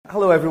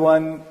Hello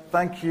everyone,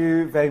 thank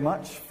you very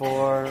much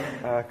for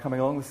coming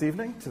along this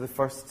evening to the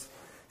first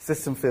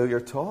System Failure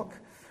talk.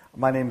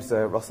 My name's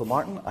Russell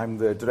Martin, I'm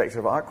the Director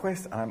of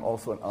ArtQuest, and I'm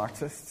also an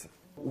artist.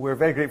 We're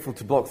very grateful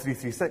to Block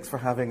 336 for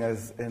having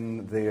us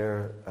in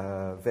their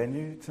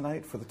venue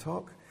tonight for the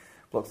talk.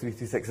 Block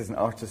 336 is an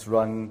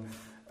artist-run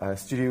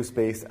studio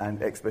space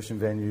and exhibition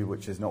venue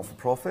which is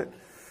not-for-profit,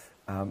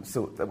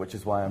 which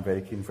is why I'm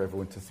very keen for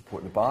everyone to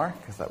support the bar,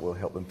 because that will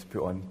help them to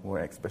put on more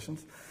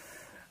exhibitions.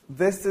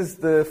 This is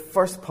the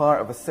first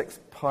part of a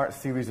 6-part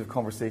series of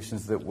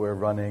conversations that we're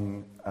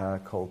running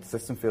called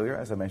System Failure,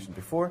 as I mentioned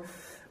before.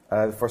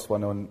 The first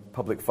one on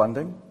public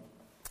funding.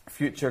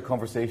 Future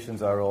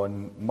conversations are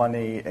on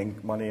money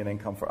and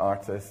income for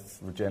artists,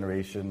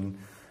 regeneration,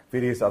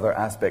 various other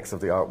aspects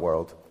of the art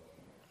world.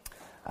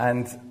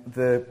 And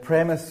the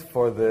premise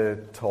for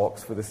the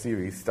talks for the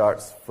series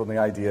starts from the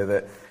idea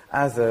that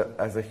as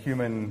a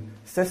human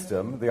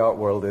system, the art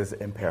world is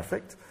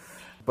imperfect.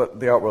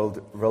 But the art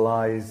world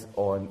relies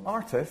on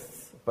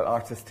artists, but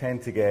artists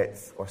tend to get,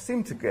 or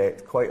seem to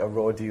get, quite a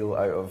raw deal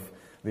out of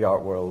the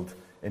art world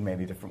in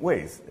many different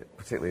ways,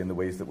 particularly in the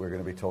ways that we're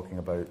going to be talking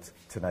about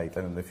tonight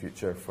and in the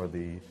future for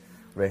the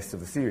rest of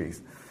the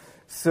series.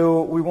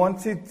 So we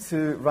wanted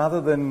to,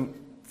 rather than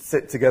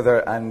sit together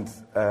and,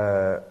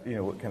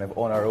 kind of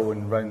on our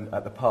own round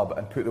at the pub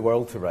and put the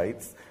world to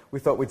rights, we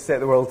thought we'd set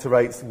the world to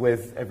rights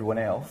with everyone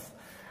else,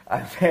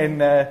 and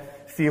then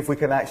see if we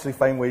can actually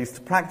find ways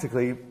to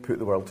practically put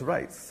the world to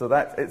rights. So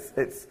that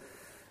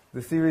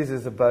the series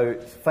is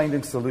about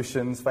finding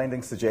solutions,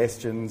 finding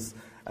suggestions,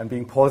 and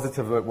being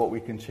positive about what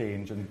we can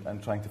change,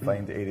 and trying to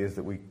find areas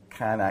that we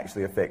can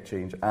actually affect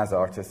change as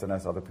artists and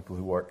as other people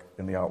who work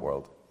in the art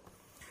world.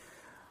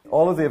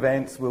 All of the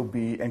events will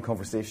be in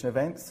conversation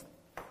events,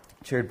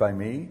 chaired by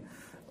me.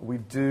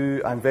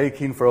 I'm very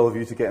keen for all of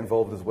you to get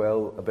involved as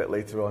well a bit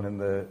later on in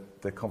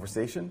the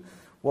conversation.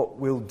 What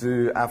we'll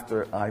do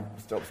after I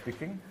stop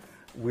speaking,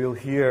 we'll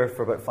hear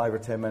for about 5 or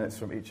 10 minutes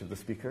from each of the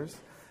speakers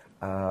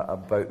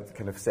about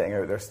kind of setting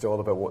out their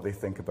stall about what they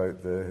think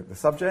about the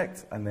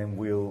subject, and then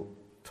we'll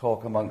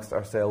talk amongst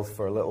ourselves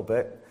for a little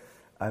bit,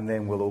 and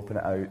then we'll open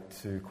it out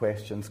to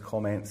questions,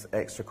 comments,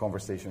 extra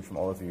conversation from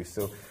all of you.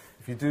 So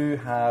if you do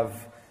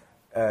have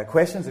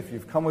questions, if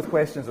you've come with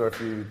questions, or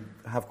if you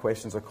have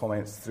questions or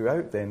comments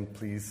throughout, then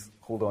please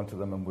hold on to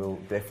them and we'll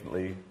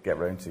definitely get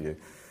round to you.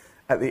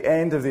 At the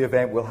end of the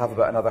event, we'll have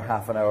about another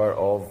half an hour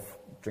of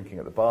drinking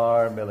at the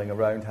bar, milling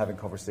around, having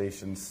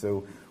conversations.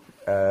 So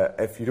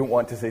if you don't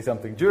want to say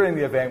something during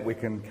the event, we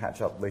can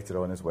catch up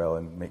later on as well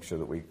and make sure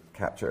that we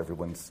capture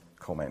everyone's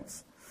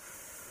comments.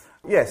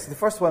 Yes, the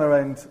first one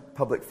around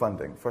public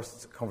funding,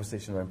 first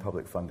conversation around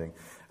public funding.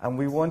 And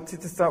we wanted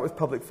to start with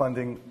public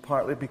funding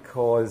partly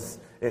because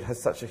it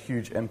has such a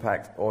huge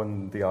impact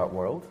on the art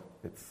world.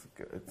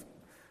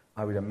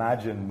 I would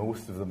imagine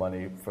most of the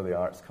money for the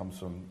arts comes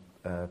from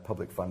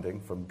public funding,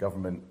 from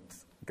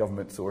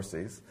government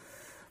sources,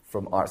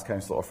 from Arts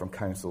Council or from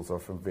councils or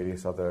from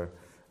various other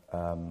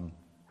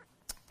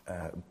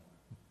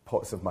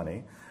pots of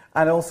money.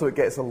 And also it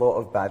gets a lot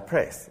of bad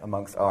press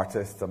amongst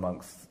artists,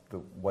 amongst the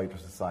wider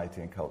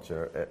society and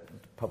culture.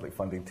 Public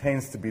funding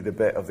tends to be the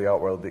bit of the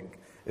art world that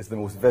is the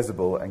most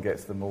visible and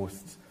gets the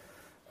most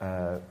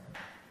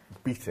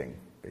beating,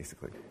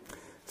 basically.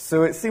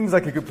 So it seems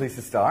like a good place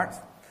to start.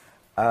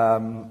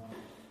 A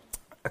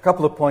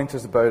couple of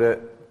pointers about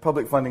it.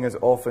 Public funding is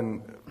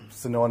often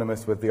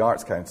synonymous with the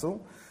Arts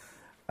Council,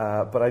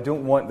 but I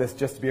don't want this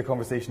just to be a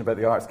conversation about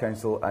the Arts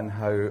Council and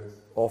how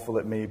awful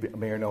it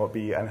may or not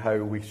be and how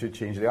we should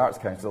change the Arts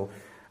Council.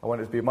 I want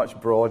it to be much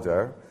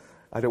broader.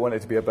 I don't want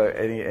it to be about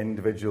any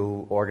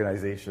individual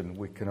organisation.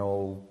 We can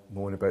all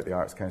moan about the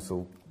Arts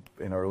Council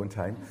in our own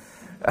time.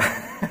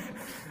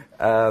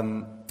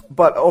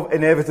 But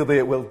inevitably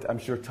it will, I'm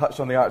sure, touch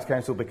on the Arts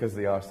Council because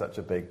they are such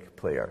a big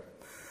player.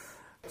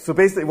 So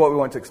basically what we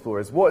want to explore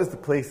is what is the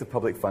place of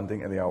public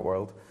funding in the art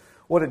world,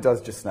 what it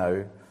does just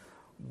now,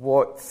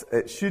 what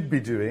it should be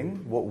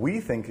doing, what we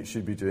think it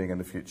should be doing in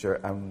the future,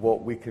 and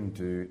what we can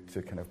do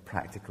to kind of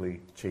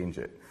practically change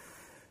it.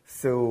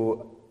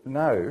 So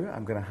now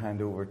I'm going to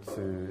hand over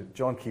to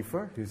John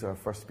Kiefer, who's our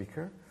first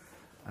speaker.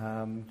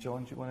 John,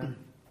 do you want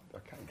to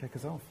kick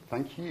us off?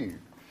 Thank you.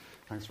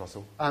 Thanks,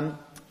 Russell. I'm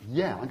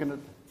going to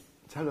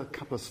tell a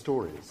couple of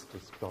stories to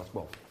start.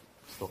 Well,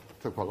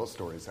 quite a lot of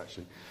stories,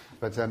 actually.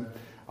 But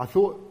I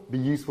thought it'd be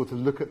useful to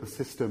look at the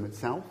system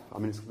itself. I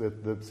mean,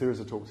 the series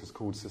of talks is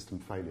called System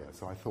Failure,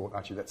 so I thought,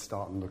 actually, let's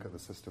start and look at the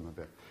system a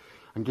bit.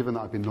 And given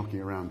that I've been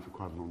knocking around for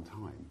quite a long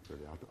time,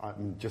 really,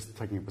 I'm just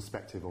taking a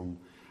perspective on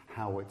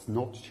how it's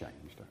not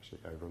changed, actually,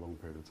 over a long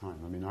period of time.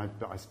 I mean,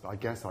 I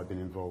guess I've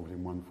been involved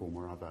in one form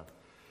or other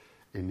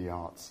in the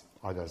arts,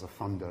 either as a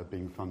funder,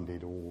 being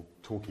funded, or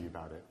talking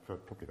about it for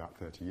probably about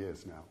 30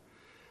 years now.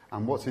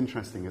 And what's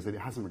interesting is that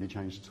it hasn't really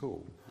changed at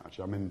all,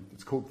 actually. I mean,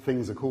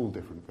 things are called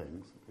different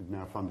things.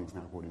 Now funding's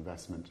now called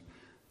investment.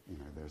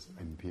 There's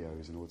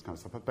NPOs and all this kind of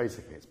stuff. But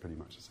basically, it's pretty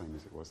much the same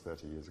as it was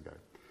 30 years ago.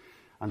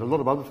 And a lot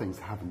of other things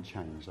haven't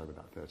changed over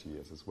that 30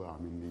 years as well.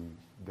 I mean,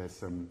 there's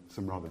some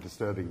rather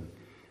disturbing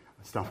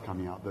stuff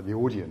coming out that the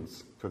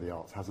audience for the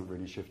arts hasn't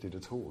really shifted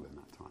at all in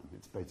that time.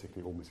 It's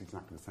basically almost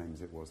exactly the same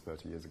as it was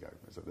 30 years ago.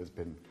 So there's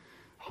been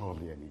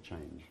hardly any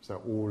change.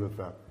 So all of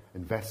the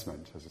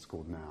investment, as it's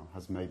called now,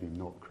 has maybe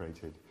not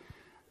created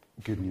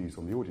good news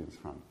on the audience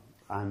front.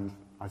 And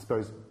I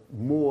suppose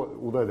more,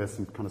 although there's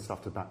some kind of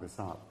stuff to back this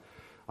up,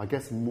 I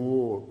guess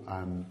more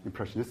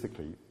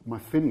impressionistically, my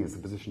feeling is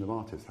the position of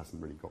artists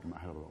hasn't really gotten a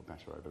hell of a lot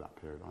better over that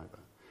period either.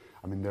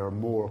 I mean, there are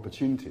more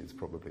opportunities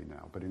probably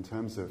now, but in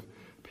terms of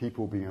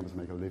people being able to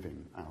make a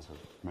living out of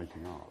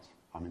making art,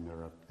 I mean,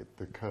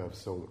 the curve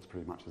still looks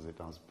pretty much as it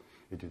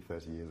did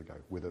 30 years ago,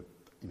 with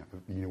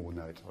you all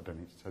know it, I don't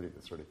need to tell you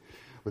this really,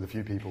 with a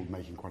few people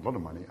making quite a lot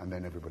of money and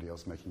then everybody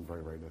else making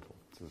very, very little.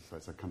 So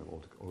it's a kind of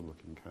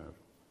odd-looking curve.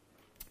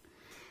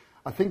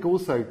 I think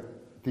also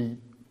the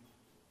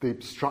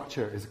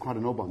structure is quite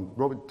an odd one.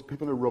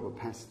 People know Robert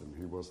Peston,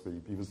 he was the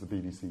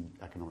BBC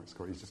economics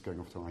scholar. He's just going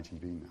off to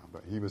ITV now,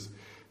 but he was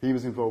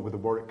involved with the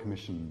Warwick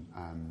Commission.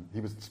 He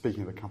was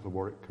speaking at a couple of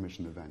Warwick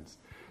Commission events.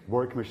 The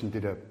Warwick Commission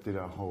did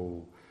a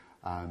whole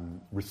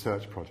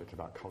research project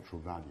about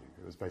cultural value.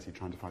 It was basically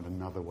trying to find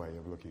another way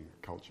of looking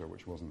at culture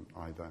which wasn't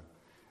either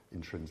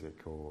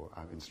intrinsic or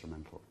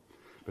instrumental.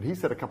 But he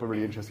said a couple of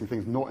really interesting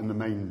things, not in the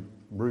main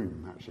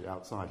room, actually,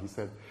 outside. He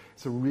said,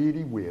 it's a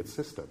really weird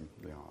system,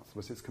 the arts.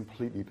 It's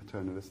completely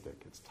paternalistic.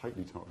 It's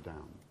totally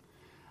top-down.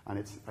 And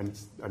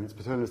it's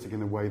paternalistic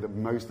in a way that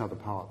most other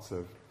parts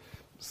of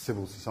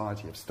civil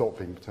society have stopped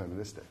being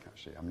paternalistic,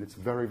 actually. I mean, it's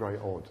very, very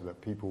odd that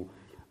people...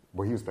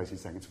 Well, he was basically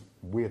saying it's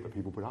weird that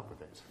people put up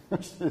with it,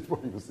 which is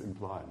what he was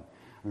implying.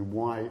 I mean,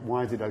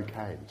 why is it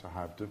okay to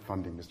have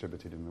funding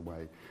distributed in the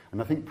way?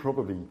 And I think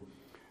probably...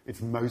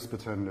 it's most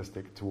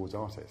paternalistic towards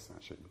artists,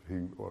 actually.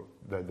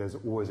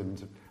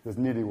 There's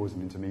nearly always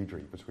an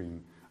intermediary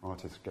between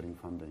artists getting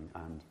funding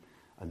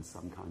and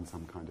some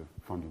kind of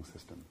funding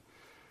system.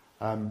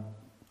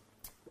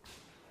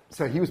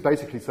 So he was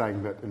basically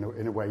saying that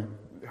in a way,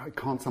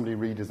 can't somebody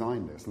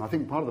redesign this? And I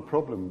think part of the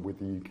problem with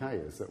the UK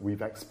is that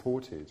we've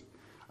exported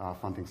our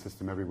funding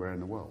system everywhere in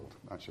the world,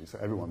 actually. So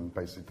everyone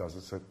basically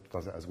does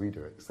it as we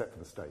do it, except for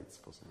the States,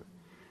 possibly.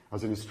 I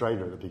was in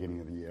Australia at the beginning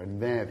of the year, and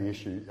there the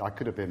issue, I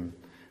could have been,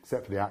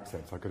 except for the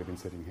accents, I could have been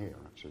sitting here,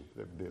 actually.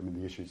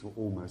 The issues were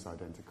almost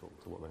identical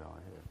to what they are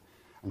here.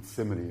 And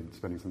similarly,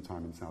 spending some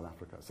time in South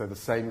Africa. So the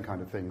same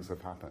kind of things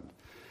have happened.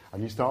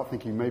 And you start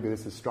thinking, maybe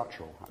this is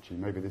structural, actually.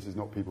 Maybe this is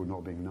not people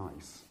not being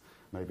nice.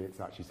 Maybe it's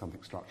actually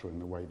something structural in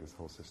the way this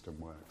whole system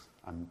works.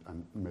 And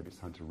maybe it's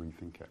time to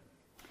rethink it.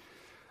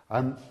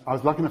 I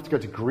was lucky enough to go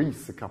to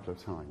Greece a couple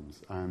of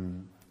times,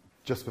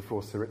 just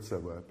before Syriza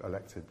were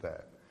elected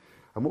there.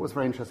 And what was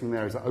very interesting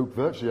there is that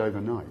virtually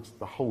overnight,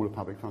 the whole of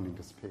public funding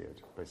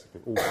disappeared,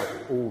 basically.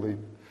 All the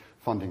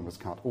funding was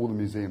cut, all the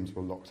museums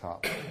were locked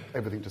up,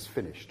 everything just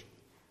finished.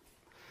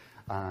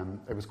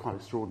 It was quite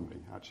extraordinary,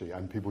 actually,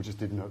 and people just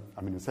didn't know.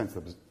 I mean, in a sense,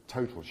 there was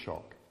total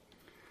shock.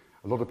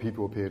 A lot of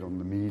people appeared on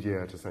the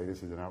media to say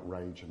this is an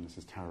outrage and this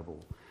is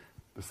terrible.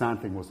 The sad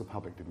thing was the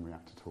public didn't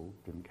react at all,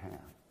 didn't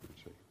care,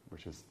 actually,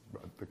 which is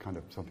the kind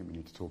of something we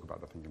need to talk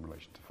about, I think, in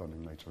relation to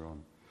funding later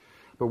on.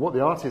 But what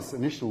the artists'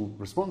 initial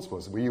response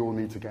was, we all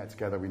need to get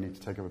together, we need to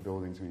take over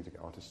buildings, we need to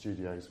get artist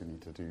studios, we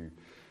need to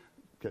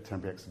get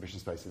temporary exhibition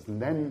spaces. And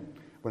then,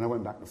 when I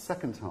went back the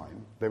second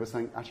time, they were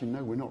saying, actually,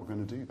 no, we're not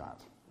going to do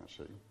that,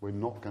 actually. We're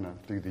not going to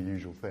do the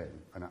usual thing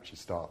and actually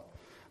start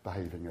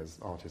behaving as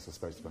artists are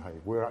supposed to behave.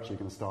 We're actually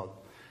going to start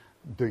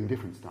doing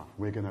different stuff.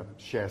 We're going to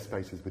share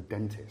spaces with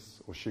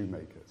dentists or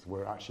shoemakers.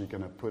 We're actually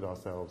going to put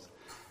ourselves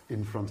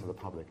in front of the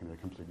public in a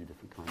completely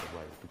different kind of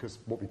way. Because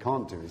what we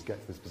can't do is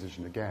get to this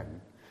position again,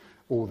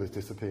 all this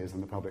disappears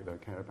and the public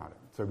don't care about it.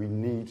 So we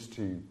need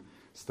to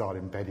start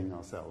embedding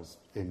ourselves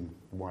in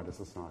wider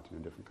society in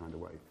a different kind of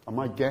way. And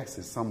my guess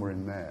is somewhere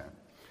in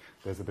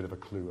there's a bit of a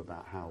clue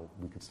about how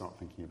we could start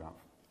thinking about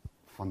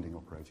funding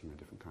operating in a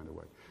different kind of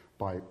way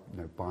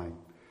by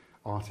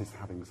artists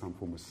having some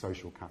form of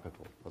social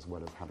capital as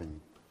well as having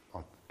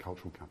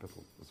cultural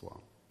capital as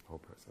well, the whole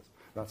process.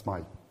 That's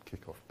my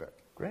kick-off bit.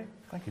 Great,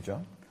 thank you,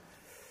 John.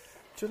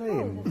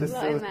 Gillian,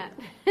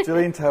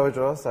 Gillian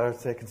Towerdross, our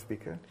second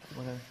speaker. You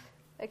want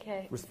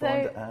to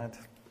respond, add?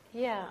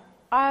 Yeah,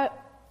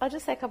 I'll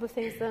just say a couple of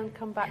things, then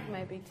come back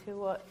maybe to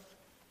what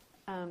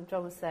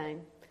John was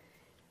saying.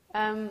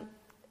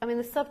 I mean,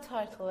 the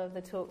subtitle of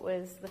the talk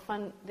was "The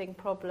Funding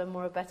Problem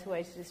or a Better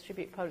Way to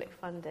Distribute Public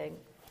Funding."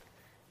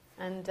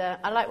 And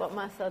I like what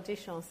Marcel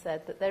Duchamp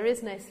said, that there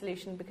is no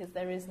solution because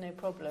there is no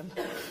problem.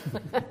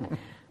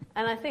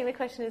 And I think the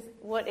question is,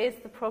 what is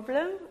the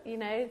problem? You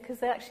know,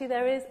 because actually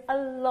there is a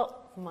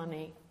lot of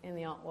money in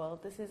the art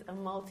world. This is a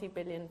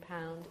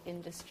multi-billion-pound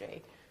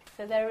industry.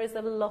 So there is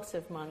a lot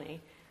of money.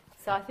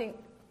 So I think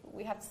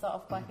we have to start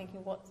off by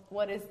thinking,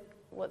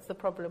 what's the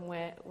problem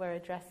we're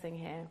addressing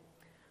here?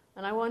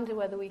 And I wonder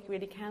whether we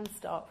really can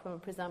start from a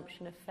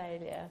presumption of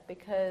failure,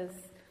 because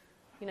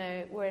you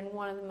know, we're in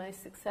one of the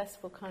most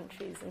successful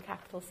countries and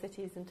capital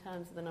cities in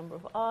terms of the number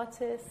of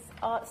artists,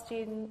 art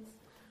students,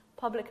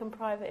 public and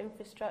private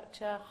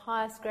infrastructure,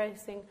 highest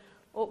grossing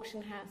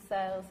auction house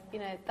sales. You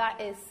know, that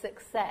is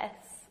success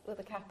with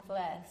a capital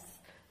S.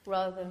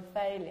 rather than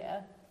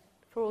failure,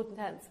 for all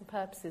intents and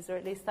purposes, or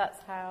at least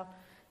that's how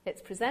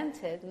it's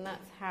presented, and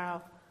that's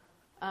how,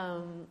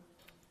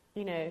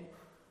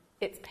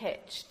 it's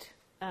pitched,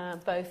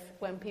 both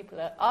when people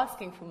are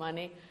asking for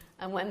money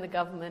and when the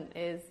government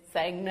is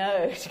saying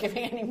no to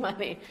giving any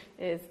money,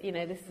 is,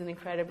 this is an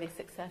incredibly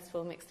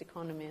successful mixed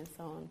economy and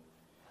so on.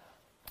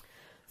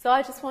 So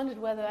I just wondered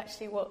whether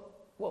actually what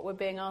we're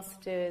being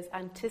asked to do is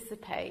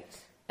anticipate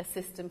a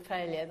system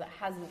failure that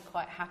hasn't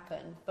quite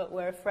happened, but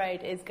we're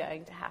afraid is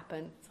going to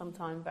happen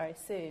sometime very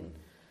soon.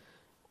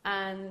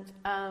 And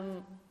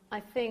I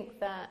think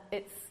that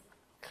it's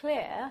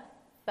clear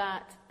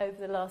that over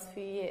the last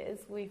few years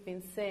we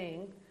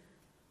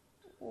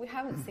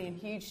haven't seen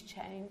huge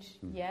change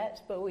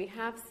yet, but we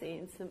have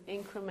seen some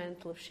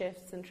incremental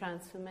shifts and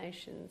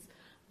transformations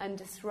and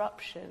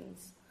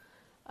disruptions,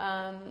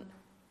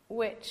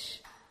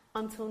 which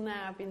until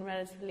now have been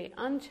relatively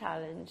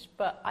unchallenged,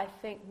 but I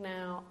think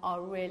now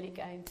are really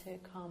going to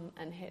come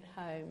and hit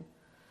home.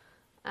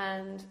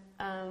 And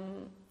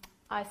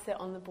I sit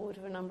on the board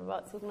of a number of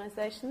arts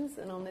organisations,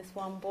 and on this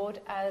one board,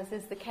 as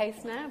is the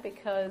case now,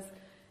 because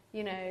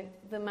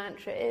the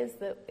mantra is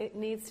that it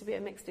needs to be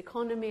a mixed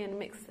economy and a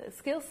mixed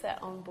skill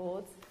set on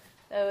boards.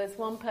 There was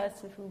one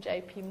person from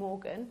JP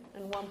Morgan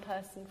and one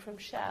person from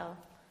Shell.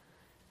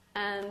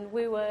 And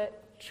we were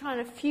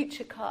trying to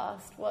future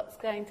cast what's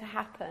going to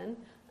happen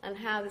and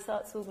how this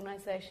arts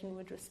organisation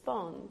would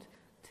respond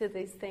to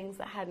these things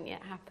that hadn't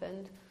yet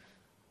happened.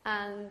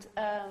 And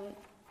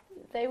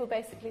they were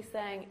basically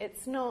saying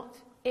it's not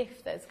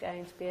if there's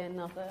going to be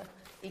another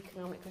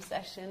economic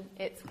recession,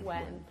 it's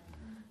when.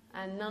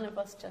 And none of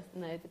us just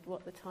know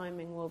what the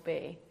timing will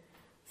be.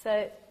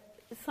 So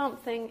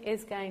something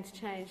is going to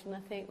change, and I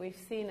think we've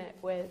seen it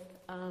with,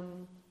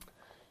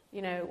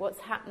 what's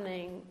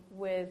happening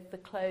with the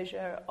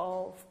closure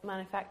of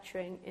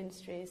manufacturing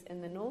industries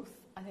in the north.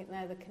 I think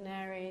they're the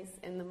canaries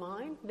in the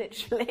mine,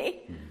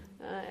 literally,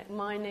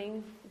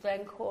 mining,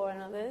 Glencore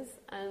and others,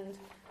 and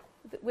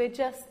we're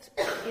just,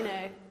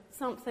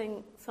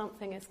 something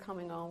is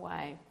coming our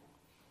way.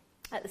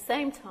 At the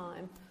same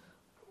time,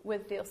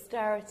 with the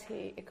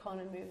austerity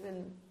economy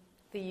within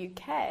the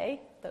UK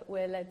that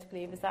we're led to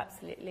believe is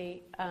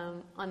absolutely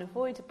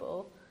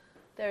unavoidable,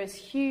 there is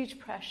huge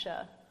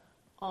pressure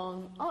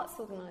on arts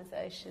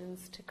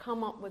organisations to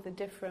come up with a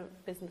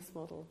different business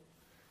model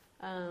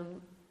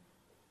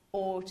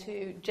or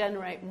to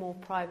generate more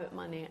private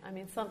money. I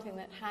mean, something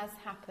that has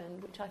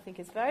happened, which I think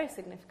is very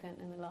significant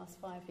in the last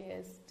 5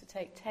 years, to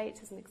take Tate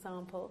as an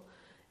example,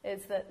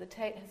 is that the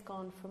Tate has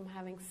gone from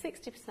having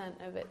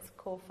 60% of its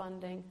core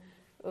funding,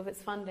 of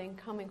its funding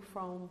coming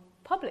from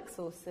public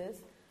sources,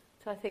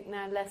 to I think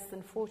now less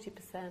than 40%.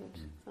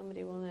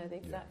 Somebody will know the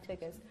exact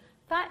figures.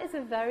 That is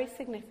a very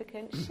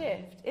significant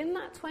shift. In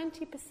that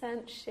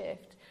 20%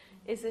 shift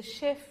is a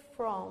shift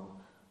from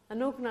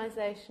an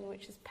organisation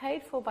which is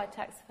paid for by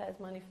taxpayers'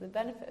 money for the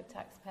benefit of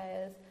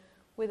taxpayers,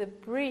 with a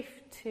brief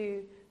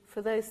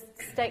for those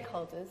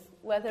stakeholders,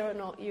 whether or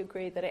not you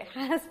agree that it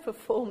has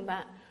performed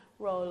that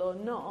role or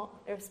not,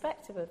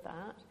 irrespective of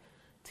that,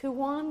 to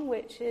one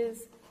which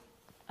is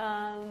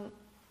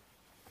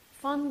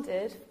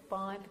funded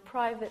by the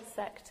private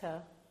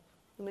sector,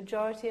 the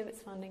majority of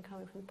its funding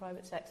coming from the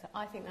private sector.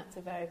 I think that's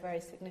a very, very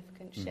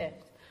significant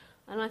shift.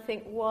 And I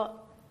think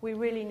what we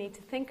really need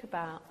to think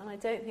about, and I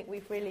don't think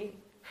we've really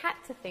had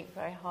to think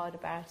very hard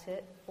about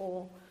it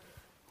or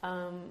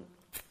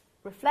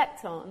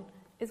reflect on,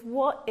 is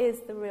what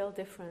is the real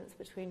difference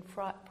between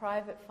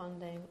private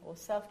funding or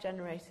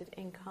self-generated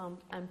income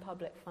and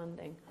public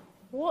funding?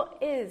 What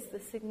is the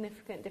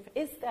significant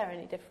difference? Is there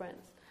any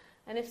difference?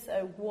 And if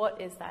so, what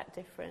is that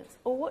difference?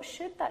 Or what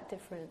should that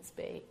difference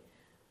be?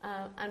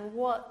 And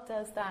what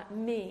does that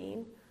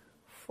mean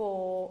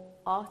for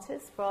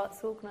artists, for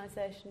arts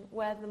organisation,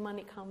 where the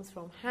money comes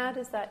from? How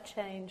does that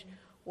change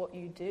what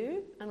you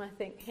do? And I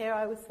think here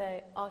I would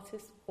say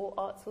artist or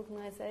arts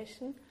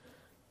organisation.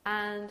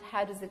 And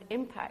how does it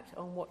impact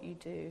on what you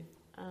do?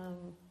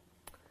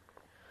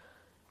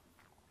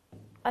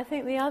 I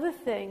think the other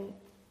thing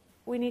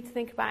we need to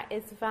think about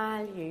is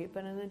value,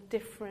 but in a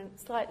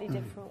slightly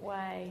different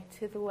way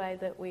to the way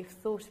that we've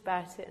thought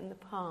about it in the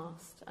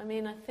past. I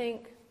mean, I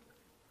think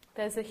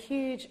there's a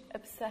huge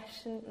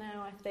obsession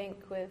now,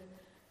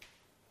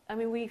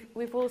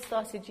 we've all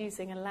started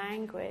using a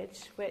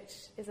language which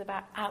is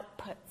about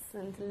outputs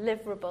and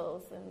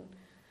deliverables and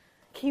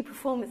key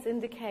performance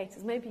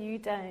indicators. Maybe you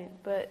don't,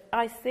 but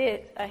I see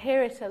it, I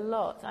hear it a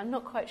lot. I'm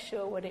not quite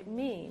sure what it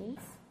means.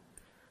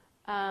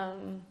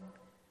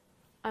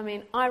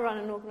 I run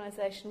an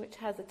organisation which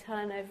has a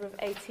turnover of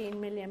 £18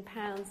 million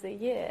a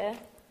year.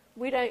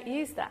 We don't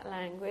use that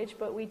language,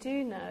 but we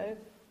do know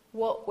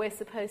what we're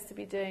supposed to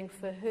be doing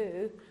for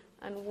who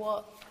and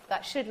what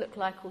that should look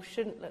like or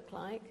shouldn't look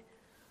like.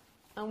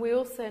 And we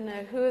also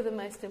know who are the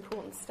most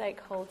important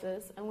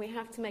stakeholders, and we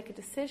have to make a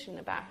decision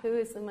about who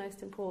is the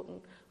most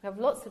important. We have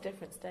lots of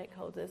different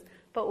stakeholders,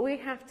 but we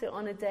have to,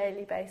 on a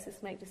daily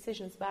basis, make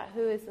decisions about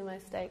who is the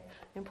most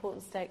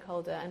important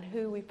stakeholder and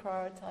who we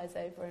prioritise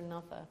over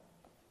another.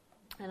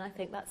 And I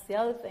think that's the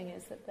other thing,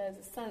 is that there's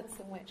a sense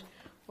in which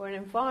we're in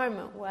an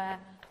environment where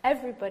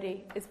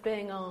everybody is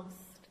being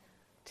asked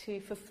to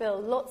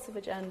fulfill lots of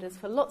agendas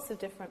for lots of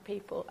different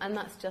people, and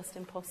that's just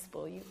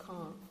impossible. You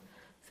can't.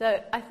 So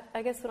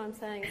I guess what I'm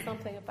saying is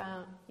something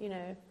about,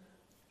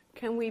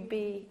 can we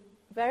be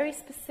very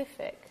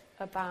specific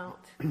about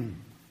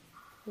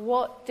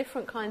what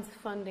different kinds of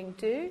funding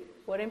do,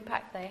 what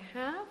impact they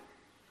have,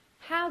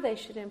 how they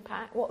should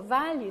impact, what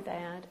value they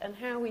add, and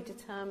how we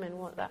determine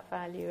what that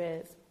value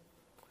is.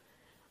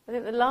 I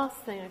think the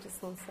last thing I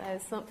just want to say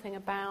is something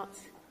about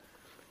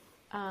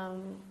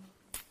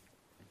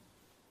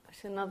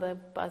another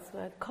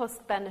buzzword,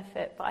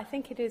 cost-benefit, but I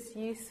think it is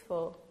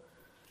useful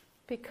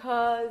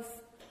because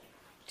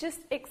just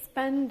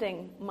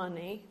expending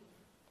money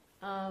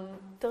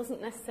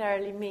doesn't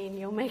necessarily mean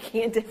you're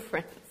making a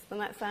difference, and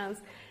that sounds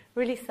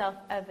really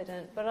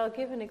self-evident, but I'll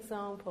give an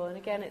example, and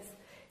again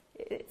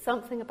it's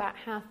something about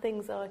how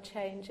things are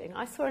changing.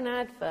 I saw an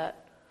advert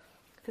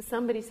for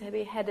somebody to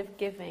be head of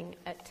giving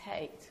at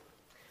Tate,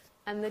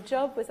 and the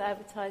job was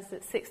advertised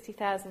at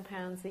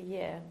 £60,000 a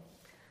year.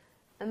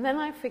 And then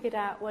I figured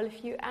out, well,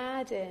 if you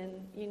add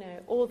in,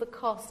 all the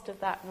cost of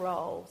that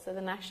role, so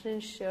the national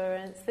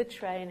insurance, the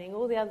training,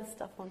 all the other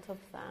stuff on top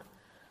of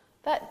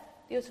that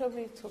you're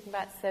probably talking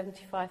about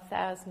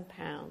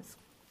 £75,000.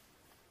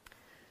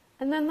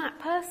 And then that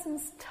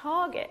person's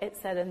target, it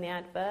said in the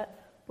advert,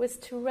 was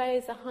to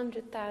raise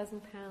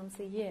 £100,000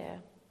 a year.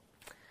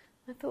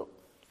 I thought,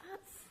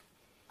 that's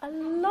a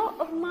lot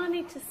of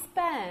money to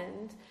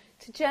spend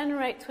to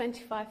generate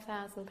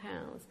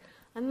 £25,000.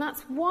 And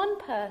that's one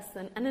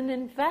person and an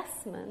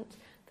investment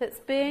that's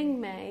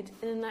being made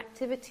in an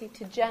activity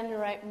to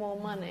generate more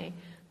money.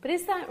 But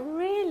is that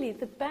really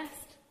the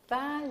best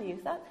value?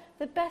 Is that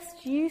the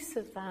best use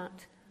of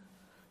that,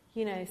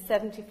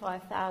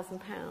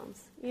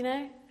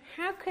 £75,000?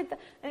 How could that...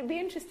 It'd be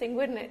interesting,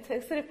 wouldn't it,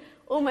 to sort of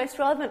almost,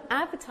 rather than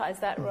advertise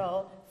that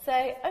role,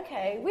 say,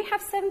 OK, we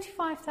have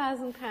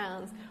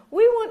 £75,000.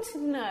 We want to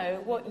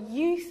know what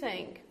you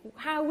think,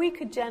 how we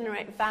could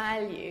generate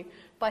value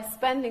by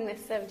spending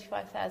this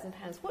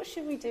 £75,000. What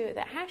should we do with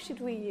it? How should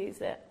we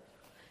use it?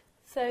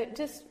 So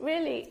just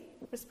really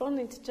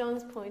responding to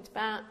John's point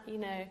about,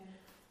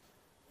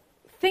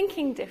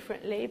 thinking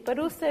differently, but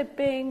also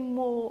being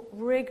more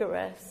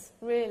rigorous,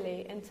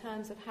 really, in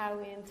terms of how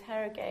we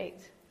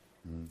interrogate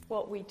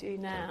what we do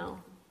now.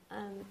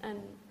 And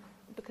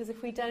because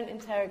if we don't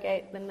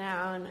interrogate the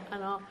now and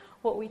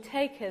what we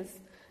take as,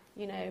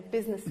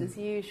 business as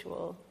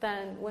usual,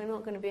 then we're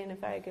not going to be in a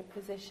very good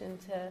position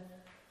to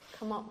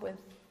come up with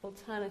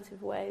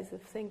alternative ways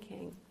of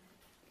thinking.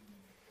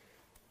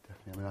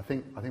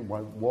 Definitely. I think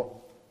what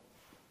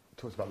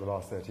talks about the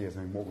last 30 years,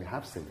 what we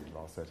have seen in the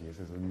last 30 years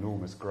is an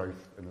enormous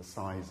growth in the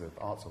size of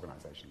arts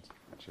organisations,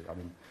 actually.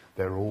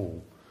 They're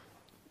all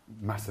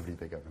massively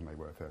bigger than they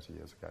were 30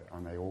 years ago,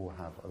 and they all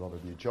have a lot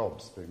of new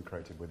jobs being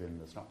created within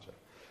the structure.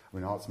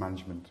 Arts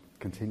management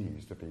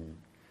continues to be...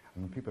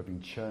 people have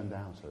been churned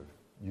out of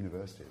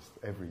universities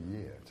every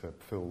year to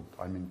fill,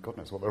 God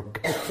knows what they're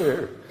going to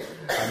do.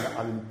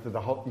 And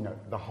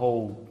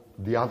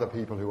the other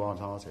people who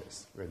aren't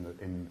artists in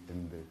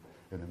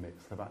the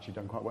mix have actually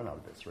done quite well out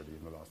of this, really,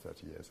 in the last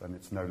 30 years. And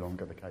it's no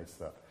longer the case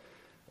that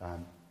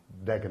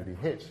they're going to be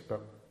hit.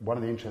 But one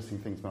of the interesting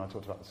things when I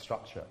talked about the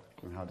structure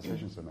and how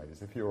decisions are made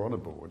is if you're on a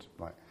board,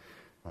 like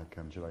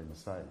Ghislaine was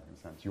saying, in a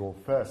sense, your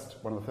first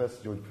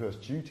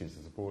duties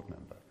as a board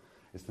member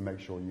is to make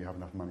sure you have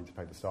enough money to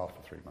pay the staff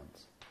for 3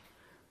 months.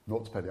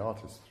 Not to pay the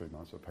artists for 3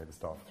 months, but pay the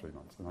staff for 3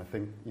 months. And I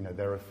think,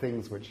 there are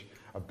things which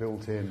are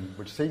built in,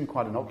 which seem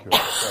quite innocuous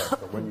at first,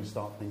 but when you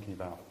start thinking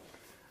about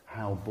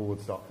how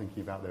boards start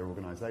thinking about their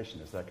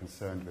organisation, is they're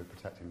concerned with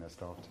protecting their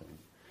staff team.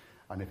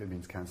 And if it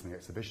means cancelling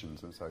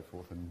exhibitions and so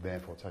forth, and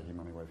therefore taking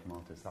money away from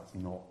artists, that's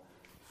not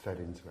fed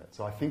into it.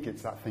 So I think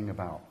it's that thing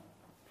about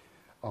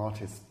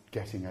artists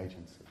getting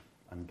agency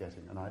and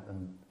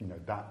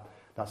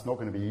that's not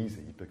going to be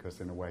easy because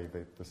in a way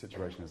the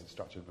situation as it's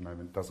structured at the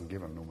moment doesn't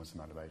give an enormous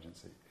amount of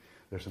agency.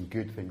 There's some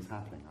good things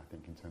happening, I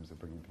think, in terms of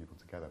bringing people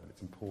together, but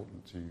it's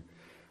important to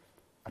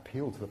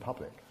appeal to the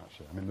public,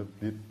 actually.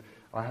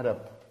 I've had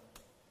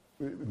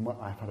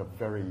a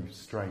very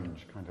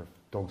strange kind of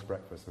dog's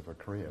breakfast of a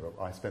career.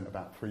 I spent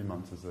about 3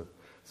 months as a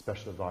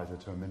special advisor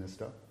to a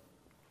minister,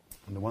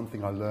 and the one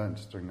thing I learned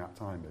during that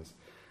time is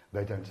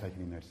they don't take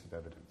any notice of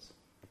evidence.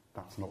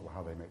 That's not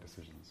how they make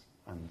decisions.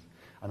 And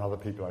other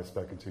people I've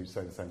spoken to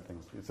say the same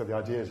things. So the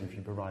idea is if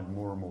you provide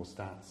more and more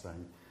stats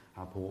saying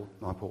how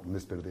important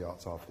this bit of the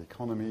arts are for the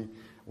economy,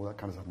 all that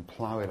kind of stuff, and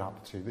plough it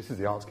up to... This is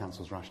the Arts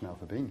Council's rationale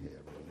for being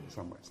here, really, in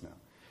some ways now.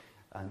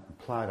 And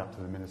plough it up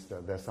to the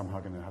minister, they're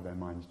somehow going to have their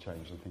minds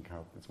changed and think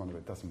how it's one of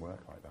it doesn't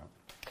work like that.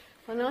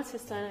 Well, an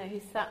artist I know who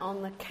sat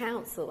on the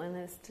council, and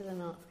there's still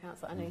an arts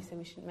council. I know you said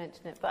we shouldn't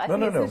mention it, but I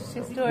think it's an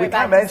interesting story. We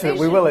can't mention it.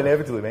 We will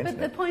inevitably mention it.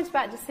 But the point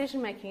about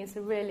decision making is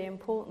a really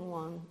important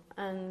one,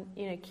 and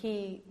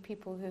key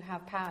people who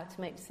have power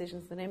to make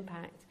decisions that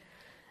impact.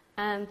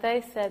 And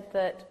they said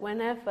that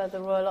whenever the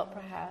Royal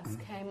Opera House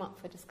came up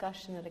for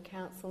discussion at a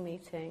council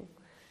meeting,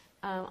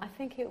 I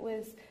think it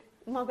was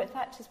Margaret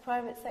Thatcher's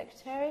private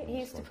secretary. He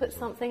used to put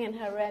something in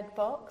her red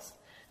box,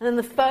 and then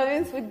the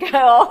phones would go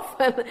off,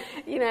 and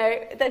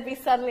they'd be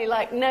suddenly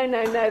like, no,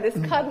 this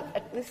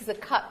is a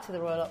cut to the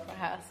Royal Opera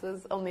House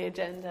was on the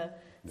agenda.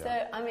 Yeah.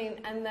 So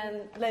and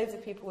then loads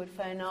of people would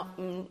phone up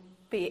and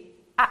be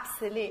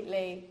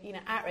absolutely,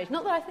 outraged.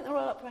 Not that I think the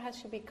Royal Opera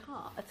House should be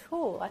cut at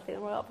all. I think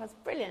the Royal Opera House is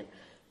brilliant.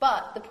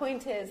 But the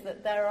point is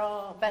that there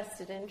are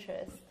vested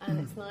interests, and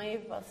it's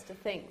naive of us to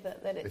think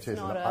that it's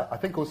not I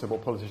think also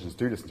what politicians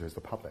do listen to is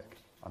the public.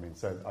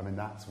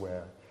 That's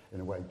where, in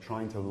a way,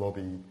 trying to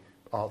lobby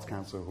Arts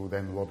Council, who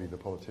then lobby the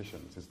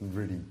politicians, is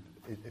really,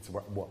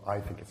 what I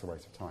think it's a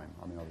waste of time.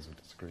 Others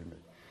would disagree with me.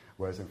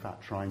 Whereas, in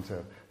fact, trying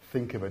to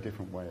think of a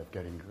different way of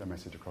getting the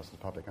message across to the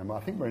public. And I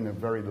think we're in a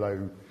very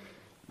low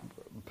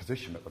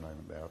position at the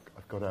moment there.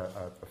 I've got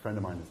a friend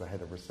of mine who's the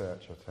head of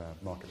research at a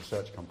market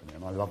research company,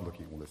 and I love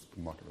looking at all this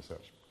market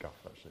research guff,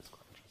 actually. It's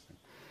quite interesting.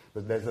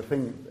 But there's a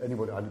thing,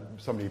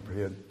 somebody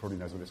here probably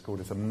knows what it's called.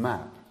 It's a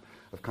map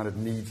of kind of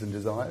needs and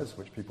desires,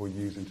 which people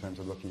use in terms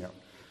of looking at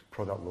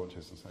product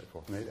launches and so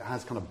forth. And it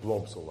has kind of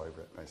blobs all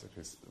over it,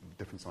 basically. It's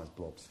different sized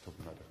blobs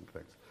talking about different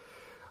things.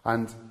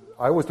 And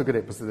I always look at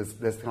it because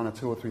there's kind of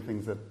 2 or 3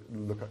 things that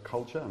look at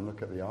culture and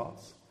look at the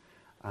arts.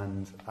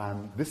 And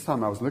this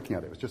time I was looking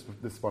at it,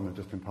 this one had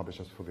just been published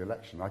just before the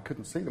election. I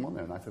couldn't see them on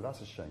there, and I said, that's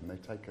a shame. They've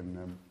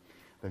taken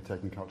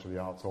culture of the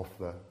arts off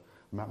the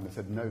map, and they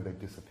said, no, they've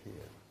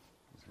disappeared,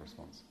 was the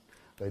response.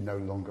 They no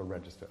longer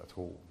register at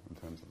all in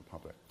terms of the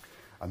public.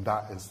 And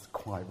that is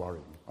quite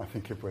worrying, I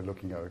think, if we're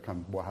looking at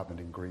kind of what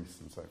happened in Greece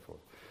and so forth.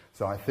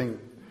 So I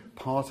think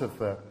part of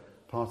the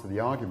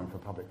argument for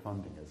public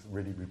funding is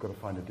really we've got to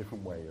find a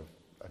different way of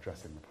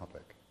addressing the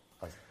public.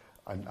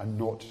 And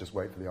not to just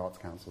wait for the Arts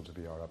Council to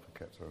be our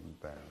advocate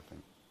there,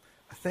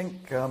 I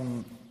think.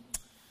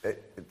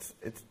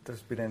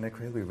 There's been an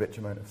incredibly rich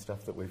amount of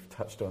stuff that we've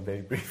touched on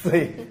very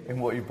briefly in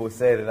what you both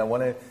said, and I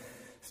want to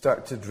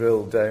start to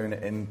drill down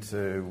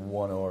into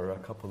one or a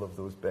couple of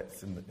those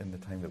bits in the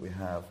time that we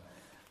have.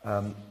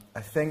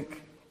 I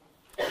think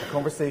the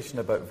conversation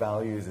about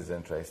values is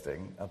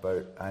interesting,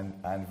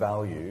 and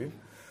value.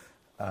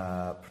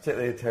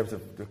 Particularly in terms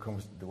of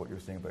what you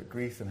were saying about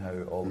Greece and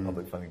how all the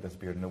public funding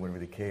disappeared and no one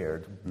really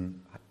cared.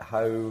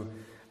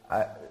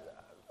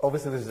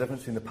 Obviously there's a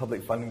difference between the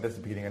public funding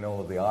disappearing and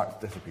all of the arts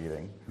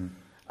disappearing.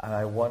 And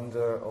I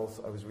wonder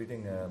also, I was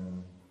reading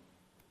an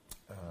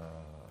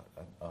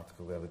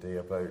article the other day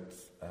about,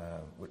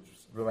 which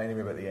reminded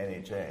me about the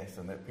NHS,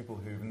 and that people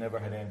who've never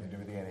had anything to do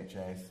with the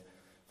NHS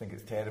think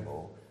it's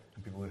terrible,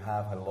 and people who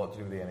have had a lot to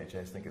do with the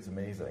NHS think it's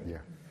amazing.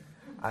 Yeah.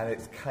 And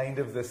it's kind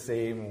of the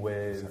same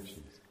with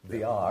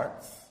the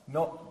arts.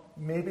 Not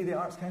maybe the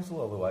Arts Council,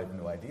 although I have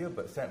no idea,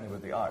 but certainly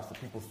with the arts, that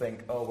people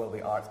think, oh, well,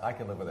 the arts, I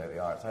can live without the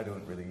arts. I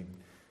don't really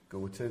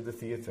go to the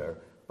theatre,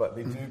 but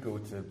they do go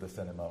to the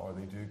cinema, or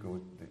they do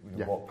go,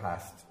 walk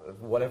past,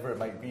 whatever it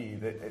might be.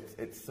 That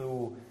it's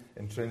so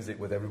intrinsic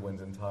with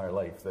everyone's entire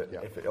life that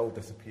if it all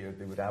disappeared,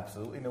 they would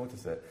absolutely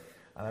notice it.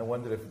 And I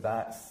wonder if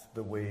that's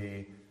the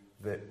way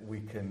that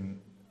we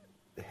can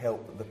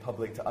help the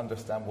public to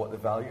understand what the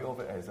value of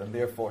it is, and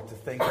therefore to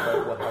think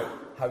about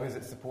how is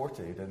it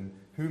supported, and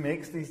who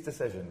makes these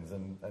decisions,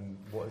 and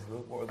what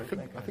are they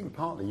thinking? I think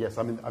partly, yes.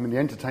 I mean, the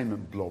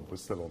entertainment blob was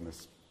still on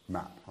this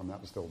map, and that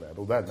was still there.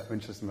 But although,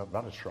 interesting,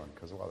 that has shrunk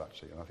as well,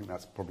 actually, and I think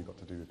that's probably got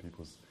to do with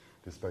people's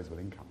disposable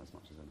income as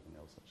much as anything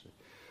else, actually.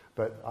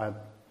 But I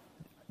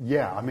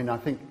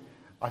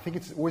think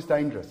it's always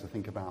dangerous to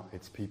think about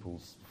it's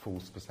people's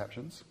false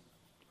perceptions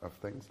of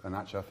things, and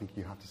actually, I think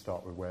you have to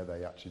start with where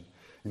they actually.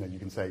 You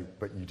can say,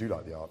 but you do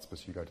like the arts,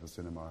 but you go to the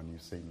cinema and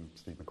you've seen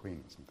Steve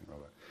McQueen or something or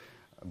other,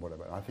 and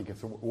whatever. I think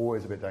it's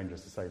always a bit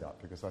dangerous to say that,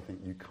 because I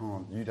think you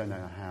don't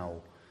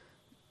know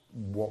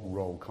what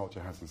role culture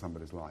has in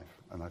somebody's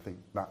life, and I think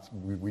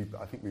we've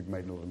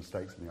made a lot of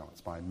mistakes in the arts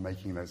by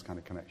making those kind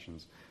of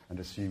connections and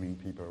assuming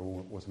people are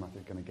all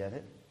automatically going to get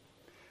it.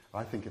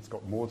 I think it's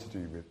got more to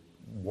do with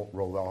what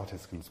role the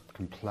artists can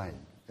play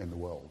in the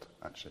world,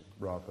 actually,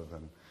 rather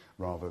than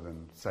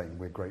saying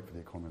we're great for the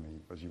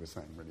economy, as you were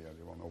saying really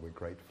earlier on, or we're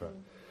great for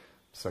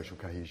social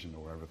cohesion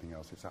or everything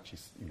else. It's actually,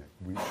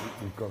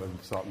 we've got to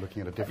start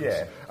looking at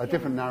a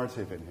different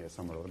narrative in here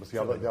somewhere.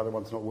 The other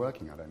one's not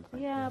working, I don't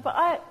think. Yeah, but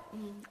at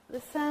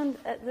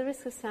the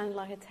risk of sounding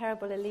like a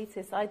terrible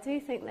elitist, I do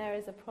think there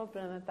is a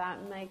problem about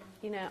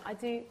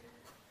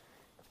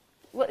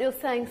what you're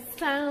saying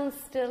sounds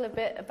still a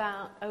bit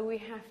about, we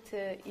have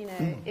to,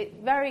 it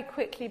very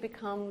quickly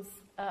becomes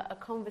a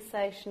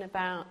conversation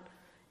about,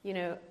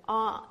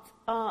 art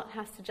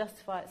has to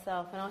justify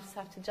itself, and artists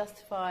have to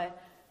justify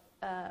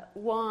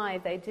why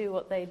they do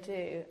what they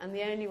do, and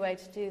the only way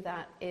to do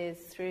that is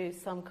through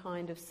some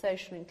kind of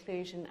social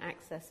inclusion,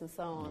 access, and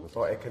so on.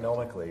 Or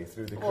economically,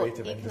 through the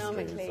creative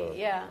industries.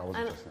 Yeah. I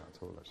wasn't just saying that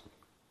at all, actually.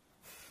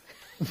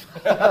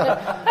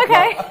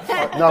 Okay.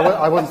 No,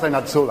 I wasn't saying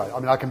that at all. I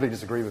mean, I completely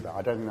disagree with that.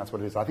 I don't think that's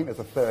what it is. I think there's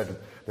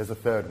a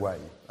third way,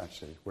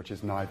 actually, which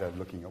is neither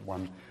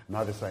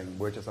saying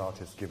we're just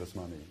artists, give us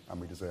money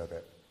and we deserve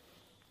it,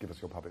 give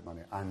us your public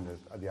money, and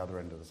at the other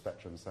end of the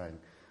spectrum saying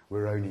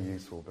we're only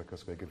useful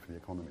because we're good for the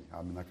economy.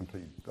 I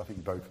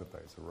think both of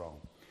those are wrong.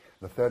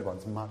 The third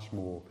one's much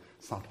more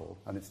subtle,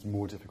 and it's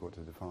more difficult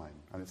to define,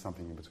 and it's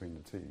something in between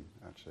the two,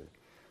 actually.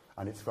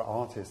 And it's for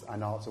artists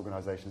and arts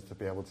organisations to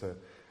be able to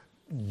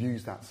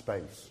use that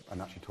space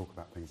and actually talk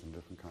about things in a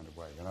different kind of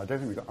way. And I don't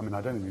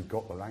think we've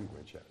got the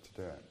language yet to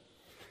do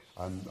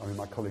it.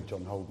 My colleague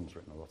John Holden's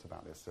written a lot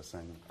about this, just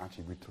saying,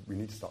 actually, we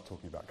need to start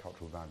talking about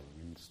cultural value.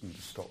 We need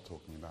to stop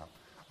talking about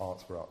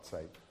arts for art's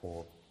sake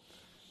or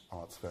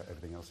arts for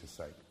everything else's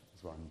sake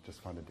as well, and just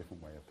find a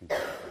different way of thinking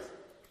about this.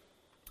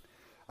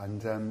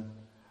 And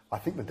I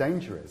think the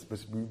danger is,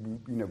 because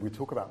we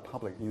talk about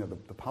public,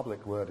 the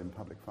public word in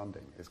public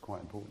funding is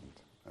quite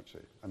important,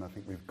 actually. And I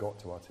think we've got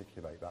to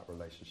articulate that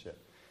relationship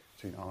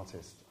between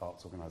artists,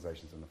 arts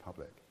organisations and the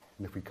public.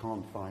 And if we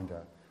can't find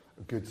a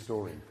good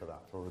story for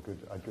that, or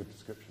a good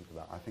description for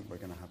that, I think we're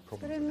going to have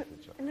problems in the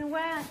future. In a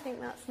way, I think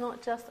that's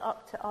not just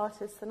up to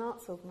artists and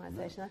arts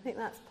organisations. No. I think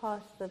that's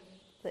part of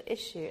the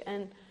issue.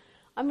 And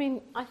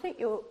I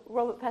think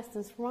Robert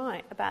Peston's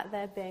right about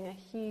there being a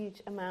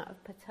huge amount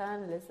of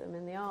paternalism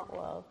in the art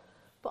world.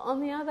 But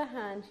on the other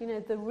hand,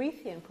 the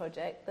Ruthian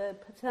project, the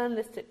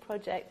paternalistic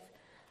project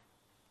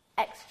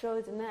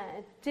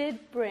extraordinaire, did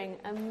bring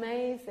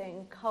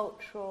amazing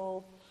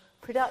cultural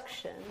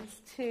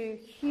productions to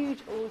huge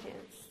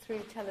audience through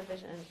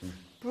television.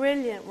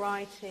 Brilliant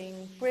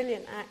writing,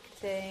 brilliant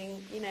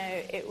acting,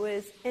 it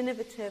was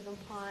innovative and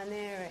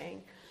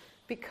pioneering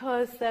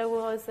because there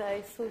was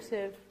a sort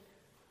of,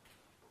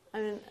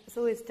 it's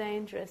always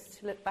dangerous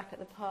to look back at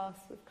the past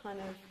with kind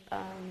of,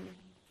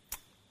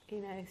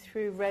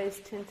 through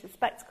rose-tinted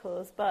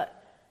spectacles,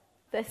 but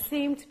there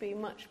seemed to be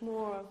much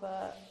more of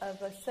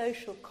a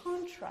social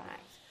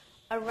contract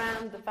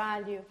around the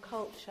value of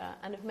culture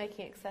and of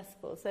making it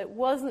accessible. So it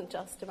wasn't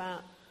just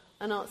about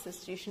an arts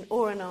institution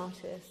or an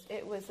artist.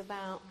 It was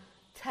about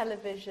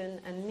television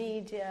and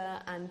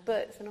media and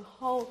books and a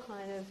whole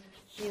kind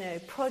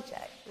of,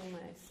 project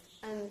almost.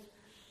 And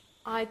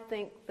I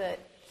think that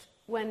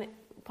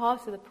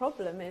part of the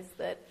problem is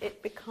that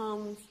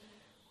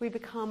we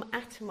become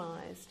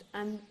atomized,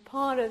 and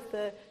part of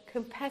the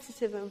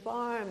competitive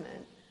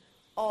environment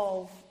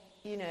of,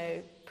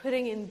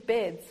 putting in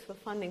bids for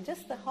funding,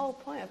 just the whole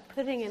point of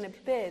putting in a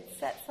bid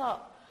sets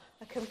up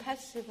a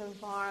competitive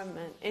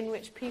environment in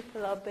which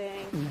people are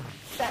being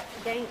set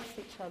against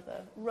each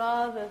other,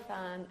 rather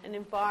than an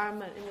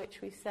environment in which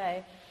we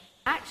say,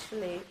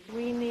 actually,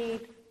 we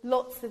need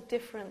lots of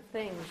different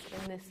things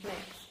in this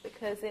mix,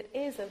 because it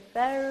is a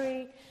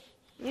very,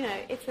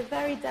 it's a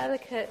very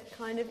delicate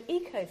kind of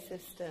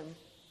ecosystem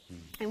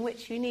in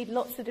which you need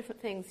lots of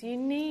different things. You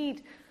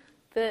need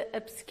the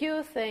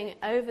obscure thing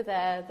over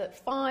there that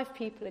 5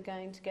 people are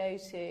going to go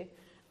to,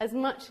 as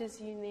much as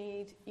you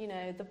need,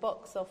 the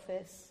box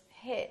office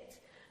hit.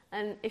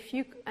 And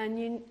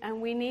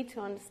we need to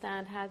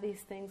understand how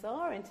these things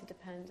are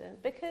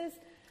interdependent, because,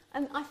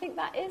 and I think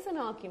that is an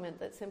argument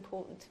that's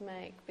important to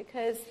make,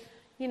 because,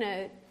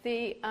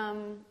 the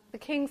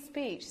King's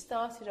Speech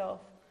started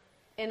off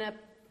in a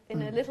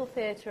little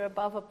theatre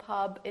above a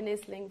pub in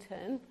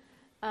Islington.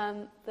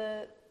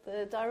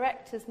 The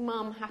director's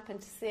mum happened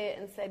to see it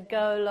and said,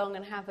 "Go along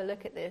and have a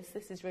look at this.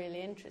 This is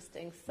really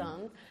interesting,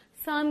 son."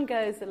 Son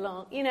goes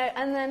along,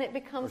 and then it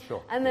becomes,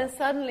 and then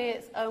suddenly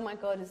it's, oh my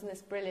God, isn't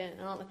this brilliant?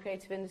 And aren't the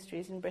creative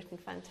industries in Britain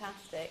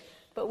fantastic?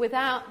 But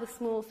without the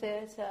small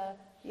theatre,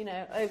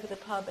 over the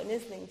pub in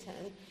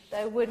Islington,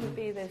 there wouldn't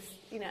be this,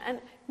 and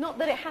not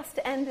that it has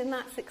to end in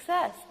that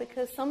success,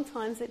 because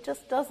sometimes it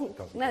just doesn't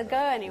go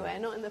anywhere,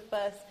 not in the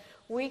first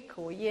week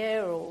or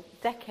year or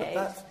decade.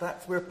 But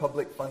that's where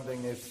public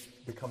funding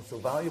becomes so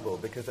valuable,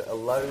 because it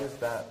allows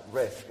that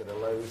risk, it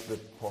allows the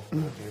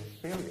possibility of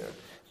failure.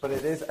 But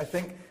it is, I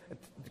think,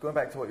 going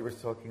back to what you were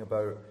talking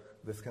about,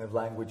 this kind of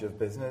language of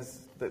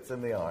business that's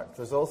in the arts,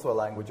 there's also a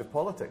language of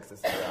politics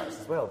that's in the arts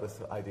as well, this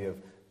idea of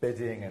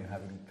bidding and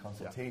having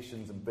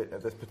consultations and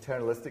this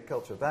paternalistic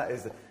culture. That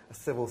is a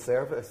civil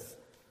service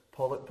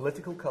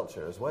political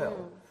culture as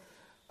well.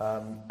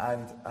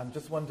 And I'm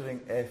just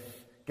wondering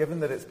if, given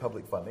that it's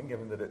public funding,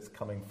 given that it's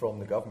coming from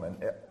the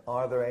government,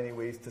 are there any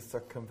ways to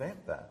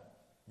circumvent that,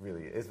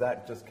 really? Is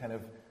that just kind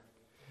of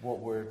what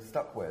we're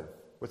stuck with?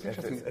 What's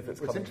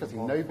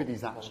interesting,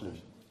 nobody's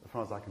actually, as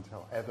far as I can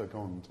tell, ever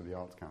gone to the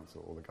Arts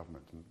Council or the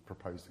government and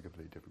proposed a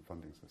completely different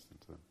funding system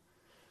to them,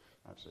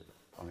 actually.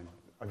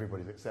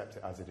 Everybody's accepted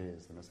it as it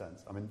is, in a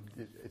sense.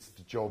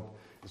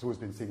 It's always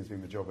been seen as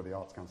being the job of the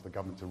Arts Council, the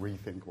government, to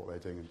rethink what they're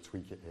doing and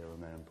tweak it here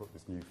and there and put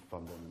this new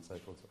fund in and so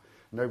forth. So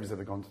nobody's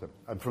ever gone to them.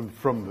 And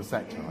from the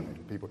sector,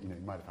 people, you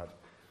might have had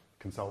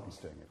consultants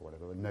doing it or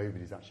whatever, but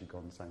nobody's actually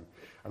gone saying.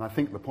 And I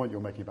think the point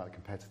you're making about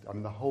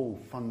the whole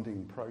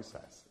funding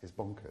process is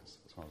bonkers,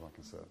 as far as I'm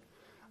concerned.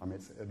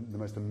 It's the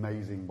most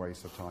amazing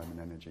waste of time and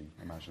energy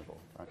imaginable,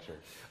 actually.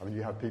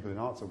 You have people in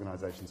arts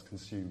organisations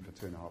consumed for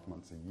 2.5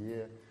 months a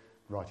year,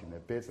 writing their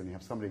bids, and you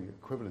have somebody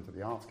equivalent to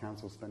the Arts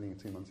Council spending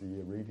 2 months a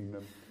year reading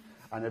them.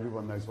 and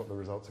everyone knows what the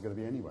results are going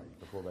to be anyway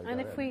before they go in.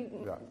 And if we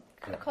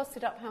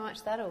costed up how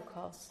much that all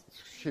costs.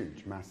 It's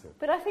huge, massive.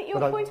 But I think your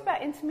point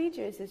about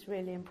intermediaries is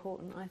really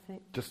important, I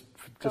think. Just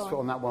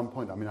on that one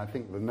point, I mean, I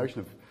think the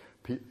notion of...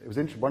 It was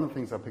interesting. One of the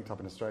things I picked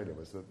up in Australia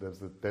was that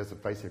there's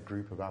basically a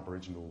group of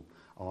Aboriginal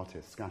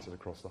artists scattered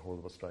across the whole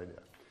of Australia.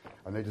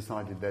 And they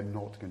decided they're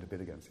not going to bid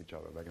against each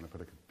other. They're going to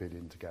put a bid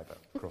in together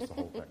across the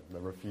whole thing.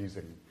 They're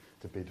refusing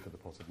to bid for the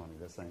pot of money.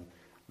 They're saying,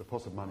 the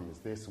pot of money is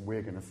this,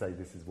 we're going to say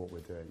this is what we're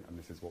doing, and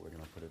this is what we're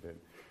going to put it in.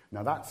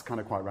 Now, that's kind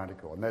of quite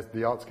radical. And there's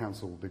the Arts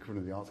Council, the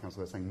equivalent of the Arts Council,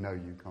 they're saying, no,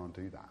 you can't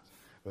do that.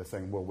 They're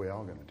saying, well, we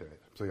are going to do it.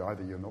 So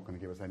either you're not going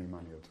to give us any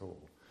money at all,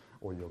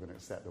 or you're going to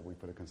accept that we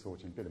put a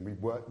consortium bid. And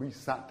we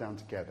sat down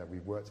together, we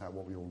worked out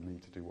what we all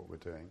need to do, what we're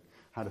doing,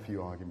 had a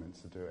few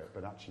arguments to do it,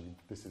 but actually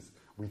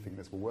we think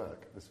this will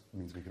work. This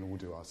means we can all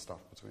do our stuff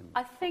between them.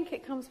 I think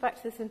it comes back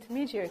to this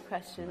intermediary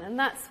question, and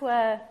that's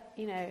where,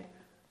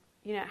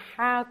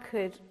 how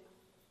could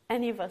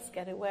any of us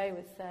get away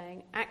with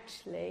saying,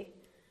 actually,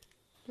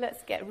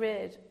 let's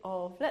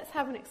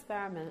have an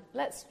experiment,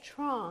 let's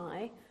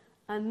try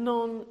a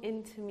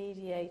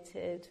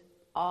non-intermediated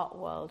art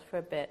world for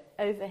a bit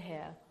over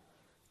here.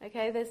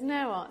 Okay, there's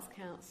no Arts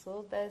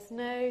Council, there's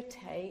no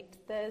Tate,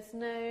 there's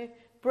no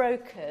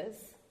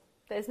brokers,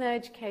 there's no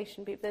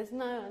education people, there's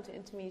no one to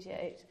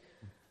intermediate.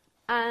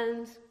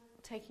 And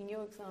taking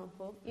your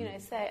example,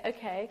 say,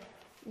 okay,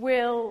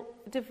 we'll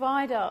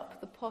divide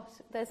up the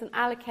pot. There's an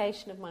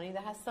allocation of money.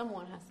 There has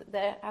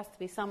to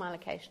be some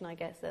allocation, I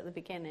guess, at the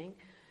beginning,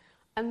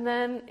 and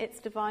then it's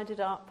divided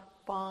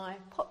up by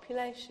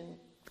population.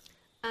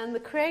 And the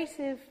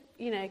creative,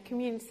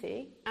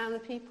 community and the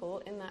people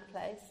in that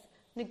place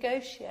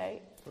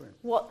negotiate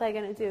what they're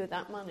going to do with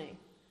that money.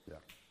 Yeah.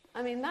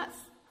 I mean, I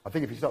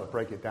think if you start to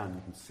break it down,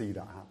 you can see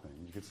that happening.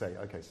 You could say,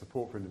 okay,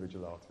 support for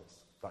individual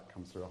artists. That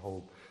comes through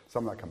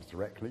some of that comes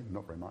directly,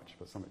 not very much,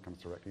 but some of it comes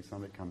directly.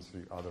 Some of it comes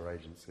through other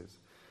agencies.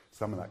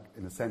 Some of that,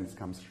 in a sense,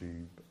 comes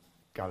through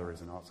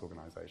galleries and arts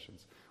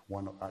organisations.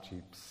 Why not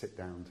actually sit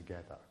down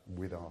together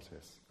with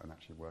artists and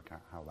actually work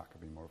out how that could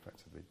be more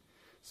effectively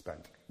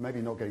spent?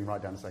 Maybe not getting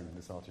right down to saying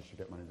this artist should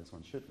get money, this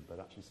one shouldn't, but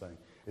actually saying,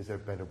 is there a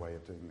better way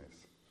of doing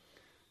this?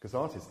 Because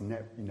artists,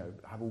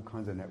 have all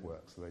kinds of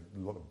networks. So a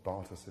lot of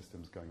barter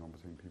systems going on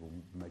between people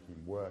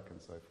making work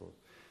and so forth.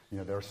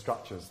 There are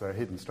structures, there are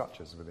hidden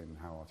structures within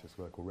how artists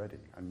work already,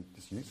 and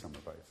just use some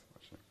of those,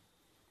 actually.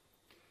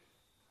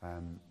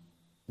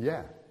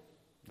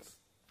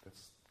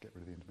 Let's get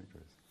rid of the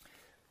intermediaries.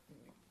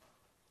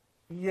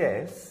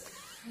 Yes.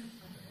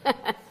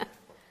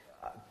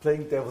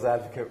 Playing devil's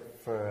advocate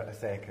for a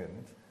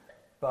second,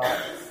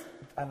 but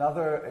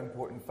another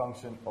important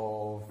function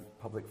of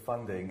public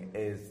funding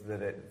is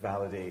that it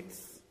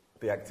validates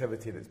the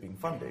activity that's being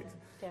funded.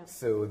 Yeah.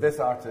 So this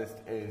artist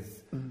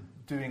is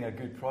doing a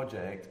good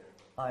project.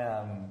 I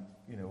am,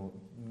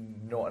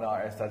 not an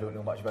artist, I don't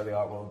know much about the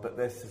art world, but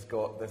this has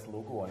got this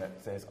logo on it,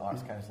 says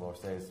Arts Council or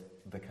says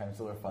the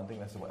council are funding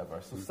this or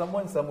whatever. So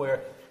someone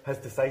somewhere has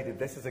decided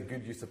this is a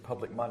good use of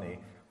public money.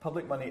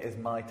 Public money is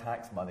my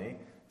tax money.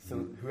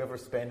 So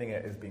whoever's spending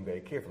it is being very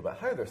careful about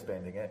how they're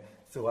spending it.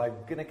 So I'm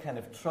going to kind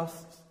of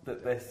trust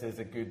that this is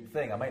a good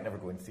thing. I might never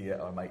go and see it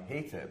or I might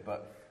hate it,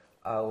 but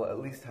I'll at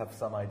least have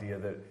some idea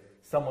that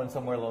someone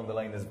somewhere along the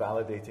line is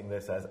validating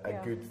this as a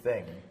good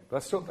thing.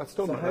 That's still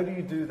so how do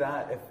you do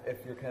that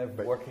if you're kind of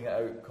working it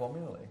out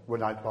communally?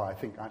 Well, I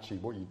think actually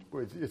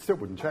it still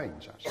wouldn't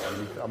change,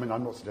 actually. I mean,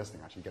 I'm not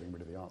suggesting actually getting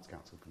rid of the Arts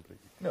Council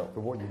completely. No.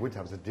 But what you would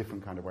have is a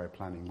different kind of way of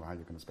planning how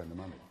you're going to spend the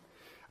money.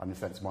 And in a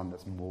sense, one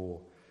that's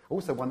more...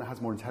 Also, one that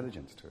has more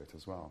intelligence to it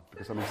as well.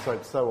 Because, I mean,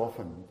 so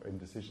often in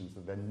decisions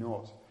that they're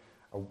not...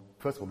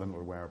 First of all, they're not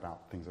aware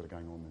about things that are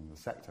going on in the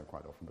sector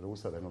quite often, but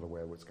also they're not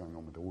aware of what's going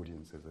on with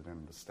audiences. They don't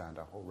understand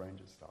a whole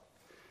range of stuff.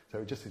 So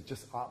it just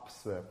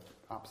ups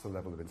the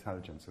level of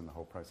intelligence in the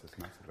whole process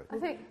massively. I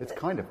think it's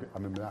kind of,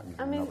 without using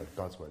another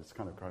buzzword, it's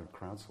kind of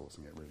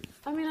crowdsourcing it, really.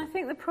 I mean, I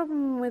think the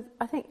problem with...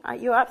 I think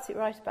you're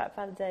absolutely right about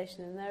validation,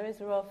 and there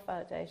is a role for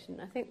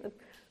validation. I think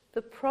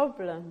the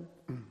problem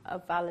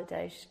of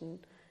validation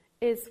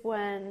is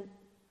when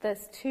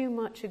there's too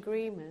much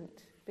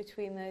agreement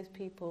between those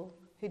people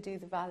who do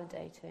the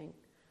validating.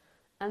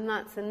 And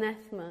that's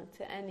anathema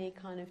to any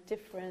kind of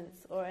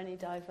difference or any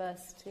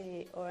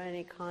diversity or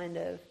any kind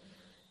of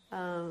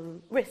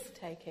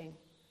risk-taking.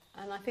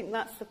 And I think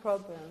that's the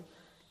problem,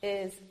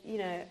 is,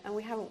 and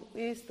we haven't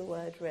used the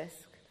word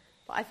risk,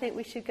 but I think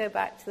we should go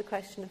back to the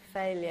question of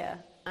failure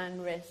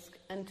and risk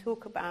and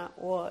talk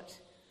about what,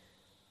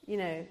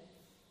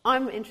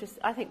 I'm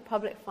interested. I think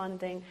public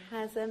funding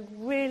has a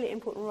really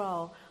important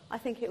role. I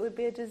think it would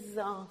be a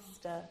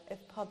disaster if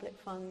public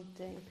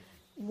funding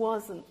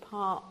wasn't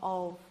part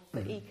of the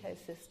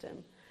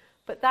ecosystem.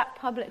 But that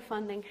public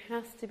funding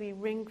has to be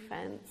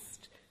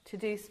ring-fenced to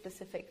do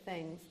specific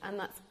things, and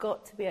that's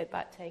got to be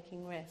about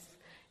taking risks.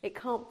 It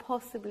can't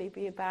possibly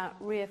be about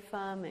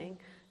reaffirming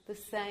the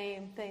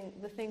same thing,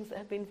 the things that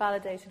have been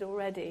validated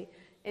already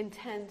in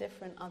 10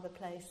 different other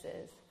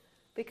places,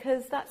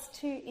 because that's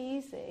too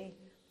easy.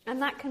 And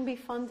that can be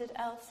funded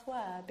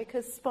elsewhere,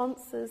 because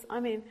sponsors,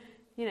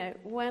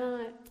 when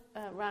I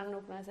ran an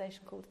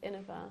organisation called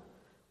Innova,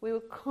 we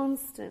were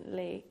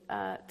constantly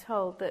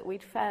told that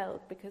we'd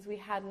failed because we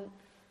hadn't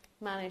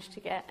managed to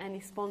get any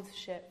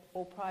sponsorship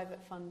or private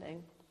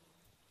funding.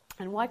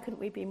 And why couldn't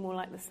we be more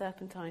like the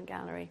Serpentine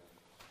Gallery?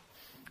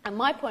 And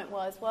my point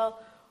was,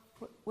 well,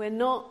 we're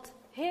not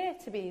here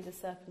to be the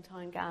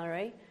Serpentine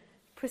Gallery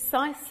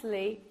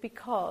precisely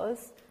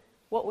because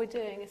what we're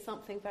doing is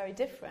something very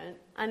different,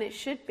 and it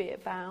should be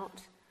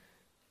about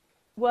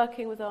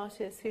working with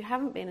artists who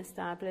haven't been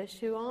established,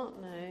 who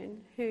aren't known,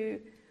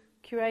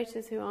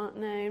 curators who aren't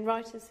known,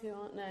 writers who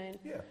aren't known.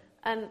 Yeah.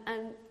 And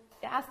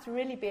it has to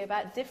really be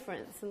about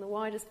difference in the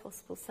widest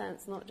possible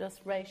sense, not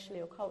just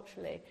racially or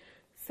culturally.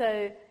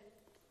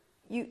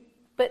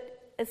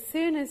 But as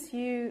soon as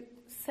you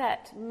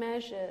set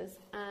measures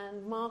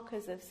and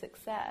markers of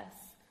success,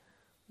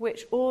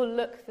 which all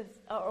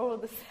are all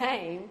the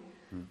same,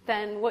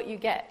 then what you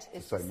get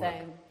is the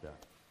same. Yeah.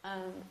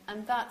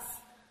 And that's,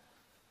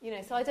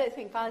 so I don't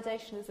think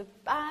validation is a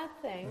bad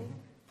thing.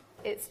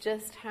 Mm-hmm. It's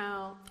just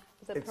how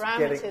the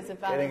parameters of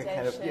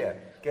validation.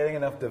 Getting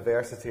enough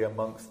diversity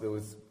amongst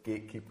those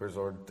gatekeepers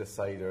or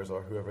deciders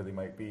or whoever they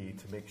might be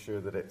to make sure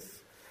that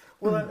it's.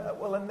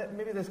 And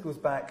maybe this goes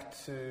back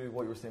to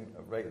what you were saying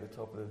right at the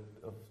top of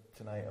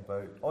tonight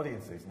about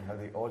audiences and how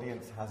the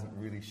audience hasn't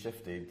really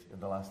shifted in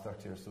the last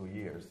 30 or so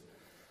years.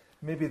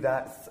 Maybe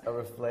that's a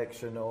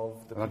reflection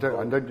of the. And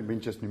I don't mean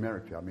just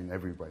numerically. I mean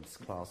everybody's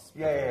class.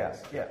 Yeah.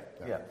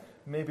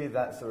 Maybe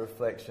that's a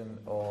reflection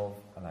of,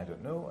 and I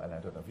don't know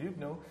if you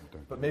know,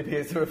 but maybe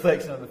it's a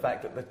reflection of the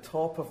fact that the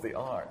top of the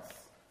arts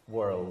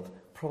world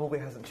probably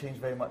hasn't changed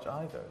very much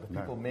either. The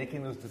people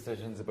making those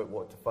decisions about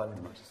what to fund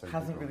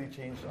hasn't really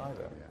changed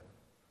either. Yeah.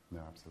 No,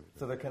 absolutely.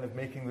 So they're kind of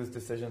making those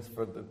decisions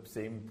for the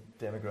same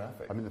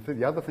demographic. I mean,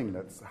 the other thing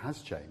that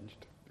has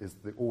changed is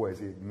always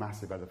a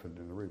massive elephant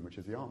in the room, which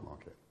is the art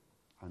market.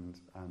 And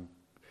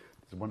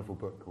there's a wonderful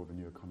book called The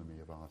New Economy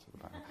of Art.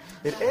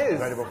 It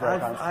is. Available for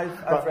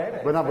I've read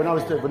it. When I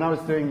was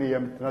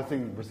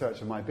doing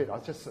research on my bit, I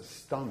was just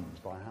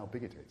stunned by how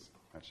big it is.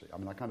 Actually, I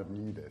mean, I kind of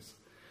knew this,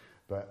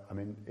 but I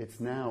mean, it's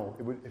now.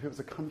 If it was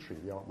a country,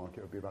 the art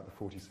market would be about the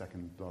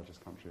 42nd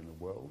largest country in the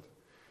world.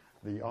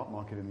 The art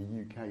market in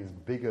the UK is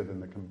bigger than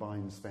the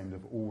combined spend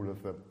of all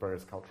of the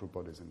various cultural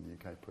bodies in the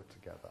UK put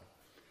together.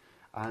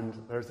 And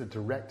there is a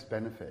direct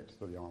benefit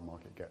that the art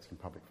market gets from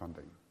public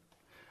funding.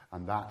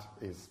 And that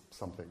is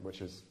something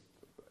which is,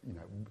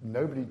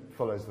 nobody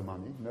follows the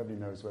money, nobody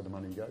knows where the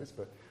money goes,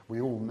 but we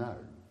all know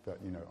that,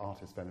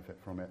 artists benefit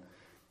from it,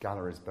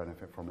 galleries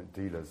benefit from it,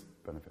 dealers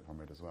benefit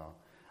from it as well.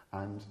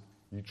 And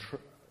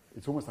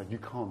it's almost like you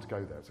can't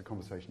go there. It's a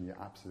conversation you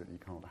absolutely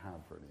can't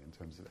have, really, in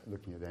terms of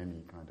looking at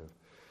any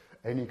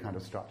kind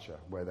of structure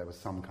where there was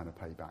some kind of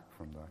payback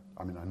from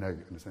I know,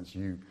 in a sense,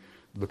 you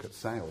look at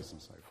sales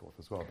and so forth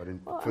as well. But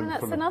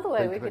that's another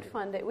way we could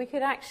fund it. We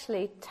could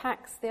actually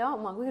tax the art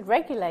market. We could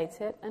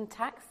regulate it and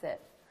tax it.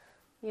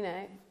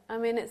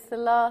 It's the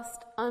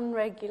last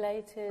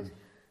unregulated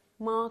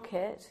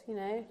market.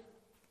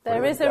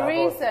 There is a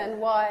reason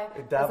why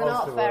there's an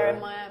art fair in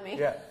Miami.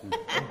 Yeah,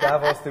 in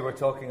Davos they were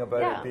talking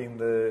about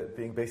it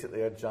being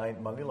basically a giant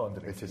money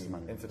laundering scheme,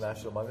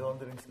 international money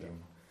laundering scheme.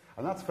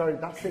 And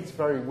that sits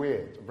very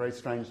weird, very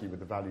strangely with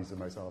the values of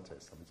most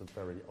artists. It's a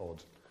very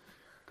odd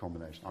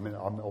combination.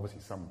 Obviously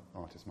some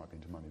artists might be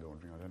into money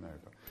laundering, I don't know,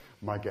 but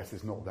my guess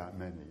is not that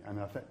many. And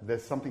I think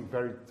there's something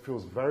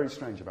feels very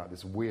strange about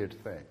this weird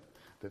thing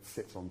that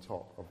sits on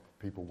top of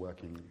people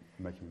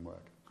making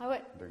work,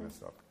 doing this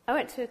stuff. I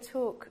went to a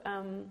talk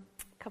a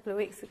couple of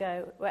weeks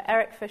ago where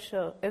Eric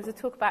Fischl, it was a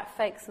talk about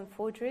fakes and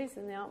forgeries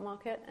in the art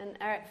market, and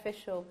Eric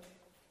Fischl,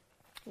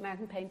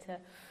 American painter,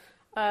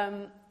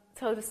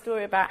 told a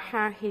story about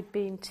how he'd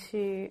been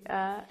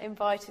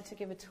invited to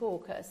give a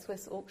talk at a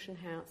Swiss auction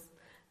house.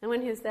 And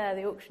when he was there,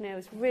 the auctioneer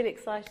was really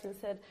excited and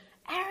said,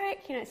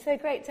 Eric, it's so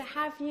great to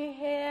have you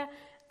here.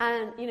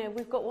 And,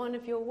 we've got one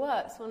of your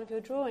works, one of your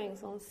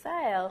drawings on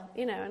sale,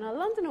 in our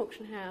London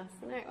auction house.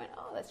 And Eric went,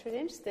 oh, that's really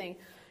interesting.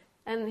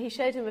 And he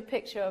showed him a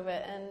picture of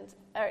it. And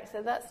Eric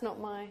said, that's not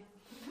my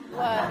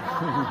work.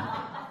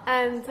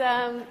 And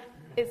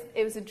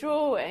it was a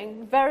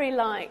drawing, very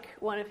like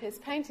one of his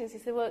paintings. He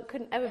said, well, it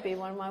couldn't ever be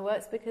one of my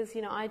works because,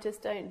 I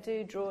just don't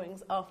do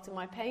drawings after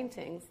my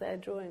paintings. They're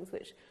drawings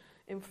which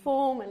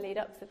inform and lead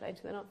up to the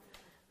painting. They're not.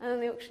 And then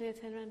the auctioneer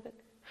turned around and said,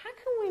 how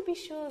can we be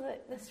sure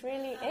that this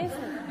really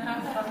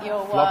isn't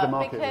your work?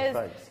 Because,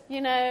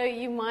 you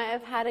might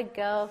have had a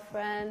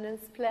girlfriend and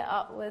split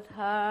up with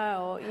her,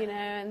 or,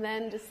 and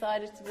then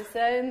decided to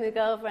disown the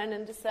girlfriend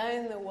and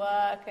disown the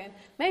work. And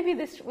maybe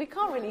we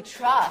can't really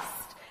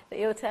trust that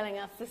you're telling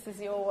us this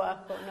is your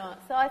work or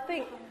not. So I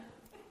think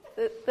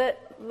that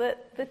the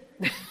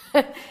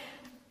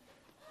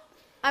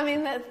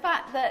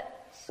fact that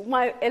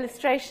my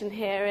illustration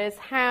here is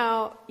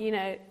how,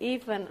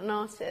 even an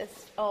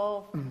artist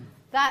of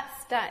that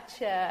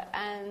stature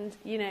and,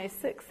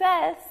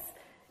 success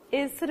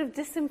is sort of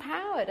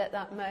disempowered at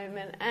that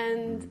moment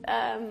and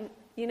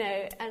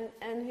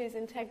whose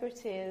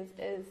integrity is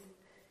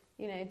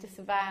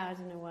disavowed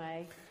in a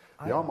way.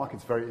 The art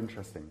market's very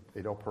interesting.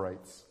 It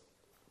operates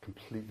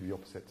completely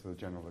opposite to the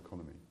general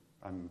economy.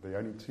 And the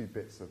only two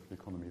bits of the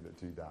economy that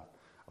do that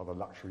are the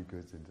luxury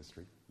goods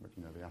industry,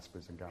 the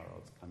Aspreys and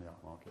Garrards, and the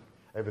art market.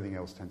 Everything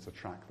else tends to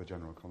track the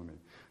general economy.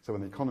 So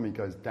when the economy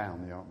goes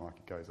down, the art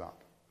market goes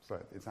up. So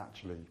it's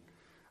actually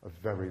a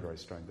very, very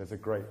strange. There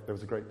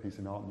was a great piece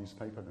in Art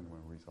Newspaper. I don't know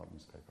when we read Art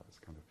Newspaper. It's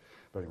kind of,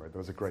 but anyway, there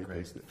was a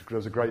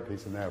great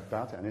piece in there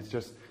about it, and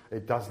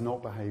it does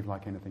not behave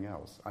like anything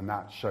else, and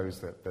that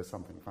shows that there's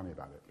something funny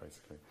about it,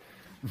 basically.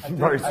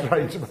 Very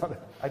strange about it.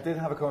 I did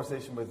have a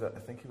conversation with, I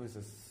think he was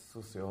a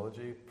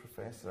sociology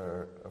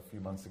professor a few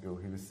months ago,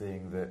 who was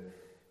saying that,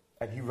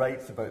 and he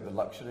writes about the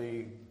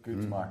luxury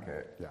goods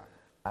market,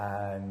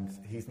 and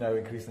he's now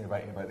increasingly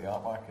writing about the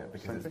art market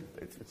because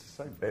it's the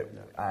same. It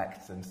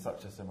acts in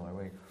such a similar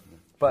way.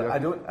 But I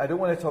don't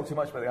want to talk too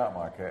much about the art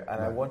market,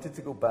 and I wanted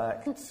to go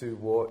back to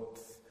what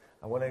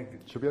I want to.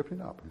 Should we open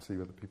it up and see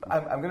whether people?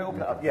 I'm going to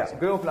open it up. Yeah, I'm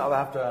going to open it up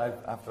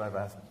after I've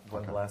asked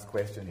one last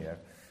question here.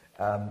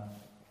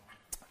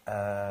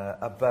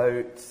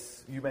 About,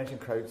 you mentioned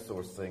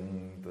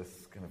crowdsourcing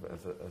this kind of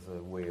as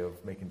a way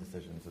of making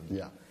decisions,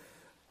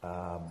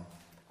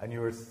 and you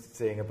were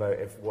saying about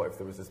what if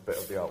there was this bit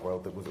of the art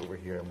world that was over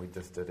here and we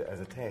just did it as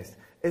a test.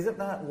 Isn't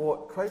that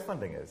what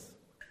crowdfunding is,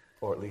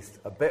 or at least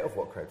a bit of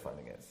what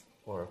crowdfunding is,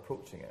 or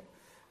approaching it?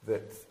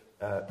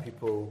 That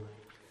people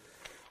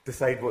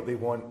decide what they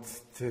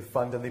want to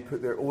fund and they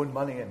put their own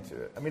money into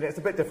it. I mean, it's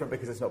a bit different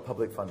because it's not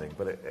public funding,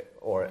 but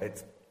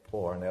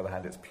or on the other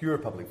hand, it's pure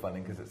public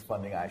funding because it's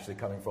funding actually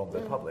coming from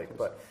the public.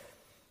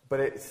 But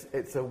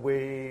it's a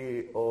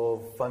way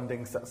of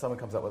funding. Someone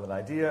comes up with an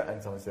idea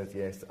and someone says,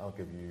 yes, I'll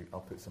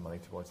put some money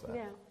towards that.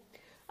 Yeah.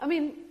 I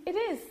mean, it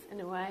is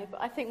in a way,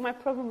 but I think my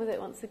problem with it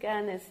once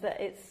again is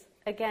that it's,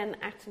 again,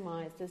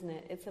 atomised, isn't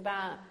it? It's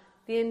about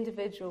the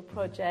individual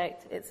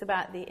project. It's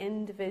about the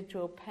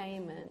individual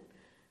payment.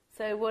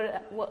 So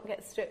what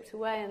gets stripped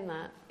away in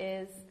that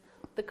is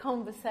the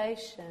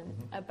conversation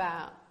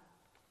about,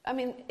 I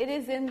mean, it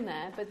is in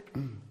there, but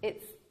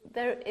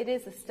it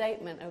is a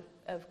statement of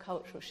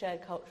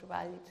shared cultural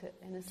value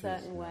in a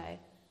certain way.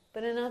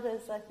 But in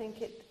others, I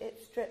think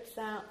it strips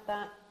out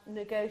that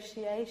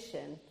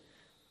negotiation,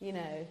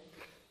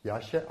 Yeah,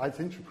 it's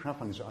interesting,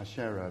 crowdfunding. I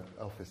share an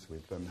office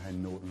with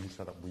Hen Norton, who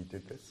set up We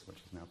Did This, which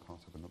is now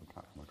part of another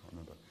platform, I can't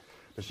remember.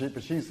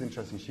 But she's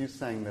interesting. She's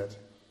saying that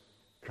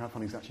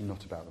crowdfunding is actually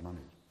not about the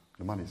money.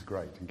 The money's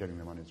great, and getting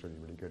the money is really,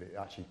 really good. It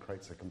actually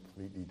creates a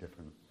completely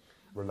different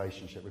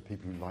relationship with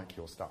people who like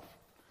your stuff.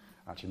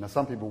 Actually, now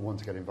some people want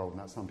to get involved in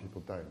that, some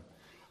people don't.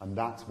 And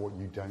that's what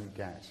you don't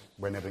get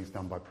when everything's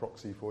done by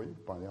proxy for you,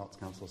 by the Arts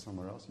Council or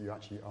somewhere else. You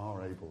actually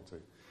are able to.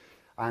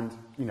 And,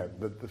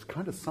 the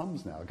kind of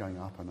sums now are going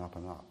up and up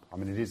and up. I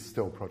mean, it is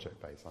still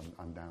project-based,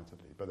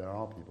 undoubtedly, but there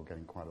are people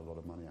getting quite a lot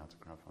of money out of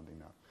crowdfunding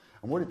now.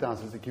 And what it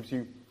does is it gives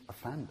you a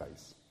fan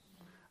base,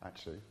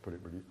 actually,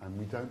 and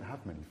we don't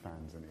have many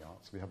fans in the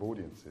arts. We have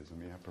audiences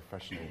and we have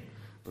professional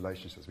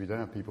relationships. We don't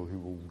have people who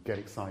will get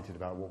excited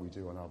about what we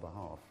do on our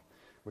behalf,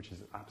 which is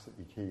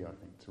absolutely key, I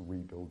think, to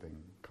rebuilding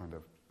kind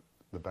of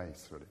the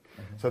base, really.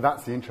 So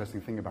that's the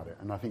interesting thing about it.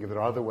 And I think if there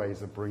are other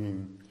ways of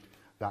bringing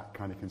that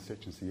kind of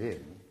constituency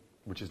in,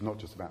 which is not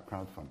just about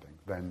crowdfunding,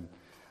 then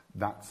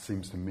that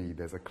seems to me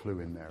there's a clue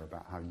in there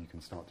about how you can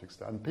start to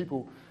extend. And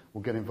people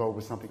will get involved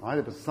with something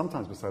either, but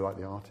sometimes because they like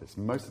the artist,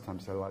 most of the time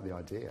because they like the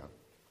idea,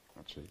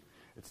 actually.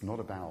 It's not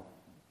about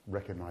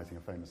recognising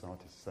a famous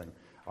artist saying,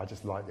 I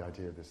just like the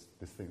idea of this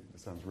thing, it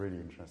sounds really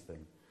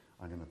interesting,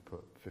 I'm going to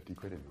put 50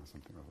 quid in or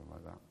something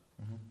like that.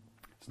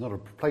 It's not a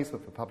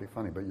replacement for public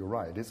funding, but you're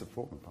right, it is a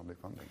form of public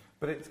funding.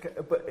 But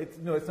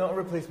it's not a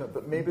replacement,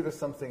 but maybe there's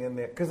something in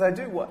there. Because I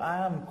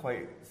am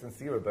quite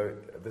sincere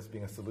about this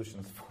being a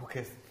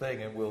solutions-focused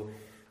thing, and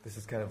this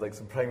is kind of like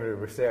some primary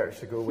research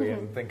to go away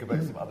and think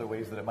about some other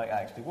ways that it might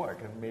actually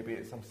work, and maybe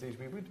at some stage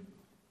we would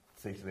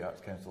say to the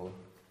Arts Council,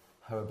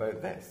 how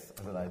about this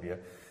as an idea?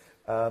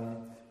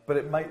 But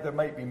there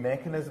might be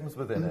mechanisms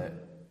within it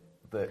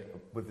that,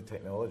 with the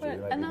technology, there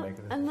might be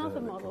mechanisms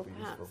another model,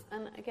 perhaps. Useful.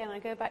 And again, I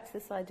go back to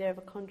this idea of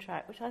a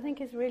contract, which I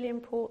think is really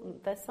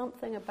important. There's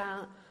something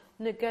about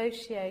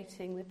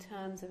negotiating the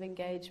terms of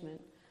engagement,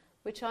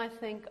 which I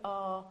think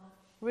are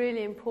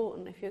really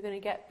important if you're going to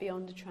get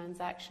beyond a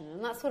transaction.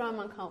 And that's what I'm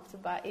uncomfortable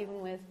about, even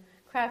with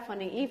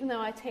crowdfunding. Even though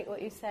I take what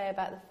you say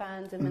about the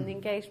fandom and the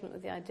engagement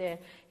with the idea,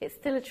 it's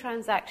still a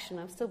transaction.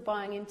 I'm still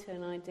buying into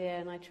an idea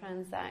and I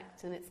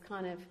transact, and it's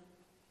kind of...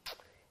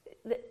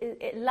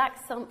 It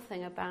lacks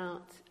something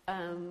about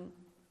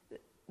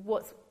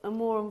what's a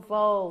more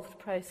involved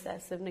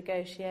process of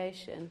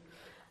negotiation.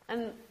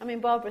 And, I mean,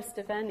 Barbara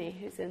Steveni,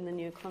 who's in the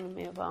New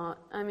Economy of Art,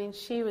 I mean,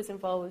 she was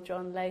involved with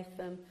John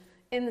Latham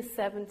in the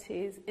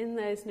 70s in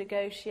those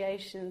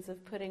negotiations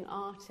of putting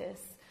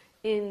artists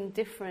in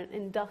different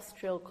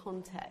industrial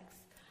contexts.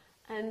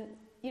 And,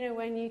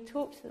 when you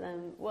talk to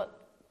them,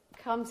 what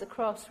comes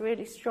across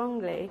really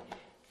strongly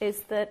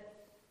is that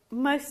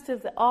most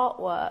of the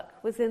artwork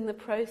was in the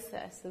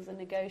process of the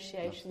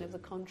negotiation of the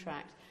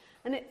contract.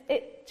 And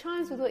it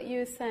chimes with what you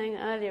were saying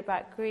earlier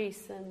about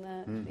Greece and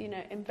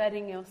the,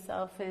 embedding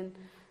yourself in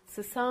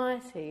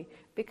society,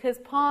 because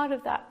part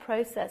of that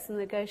process and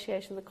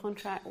negotiation of the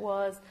contract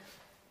was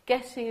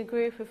getting a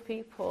group of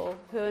people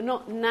who are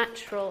not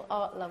natural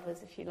art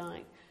lovers, if you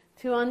like,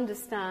 to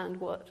understand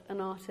what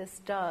an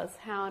artist does,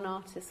 how an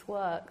artist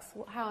works,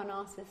 how an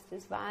artist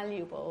is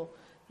valuable,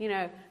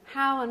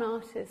 how an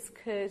artist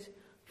could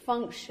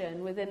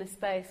function within a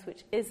space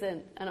which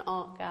isn't an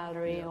art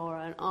gallery or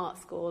an art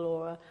school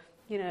or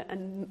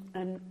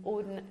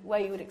where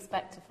you would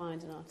expect to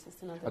find an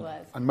artist, in other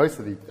words. And most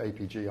of the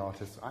APG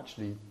artists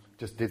actually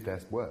just did their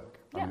work.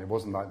 I Yeah. mean, it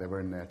wasn't like they were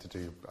in there to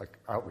do an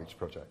outreach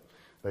project.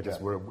 They just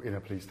were in a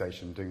police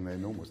station doing their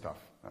normal stuff,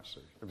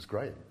 actually. It was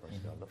great.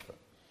 Actually, I loved it.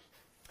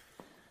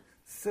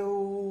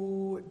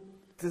 So,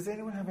 does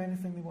anyone have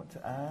anything they want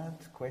to add?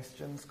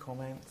 Questions,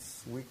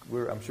 comments?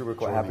 I'm sure we're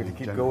quite happy to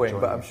keep going,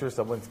 but I'm sure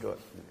someone's got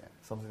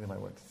something they might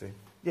want to say.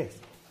 Yes.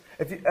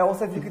 If you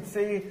could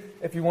say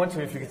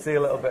a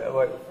little bit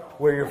about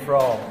where you're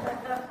from.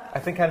 I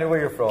think I know where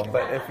you're from,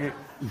 but if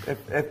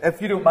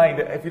you don't mind,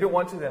 if you don't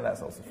want to, then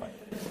that's also fine.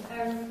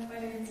 My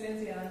name is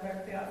Lindsay and I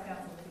work for the Arts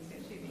Council, please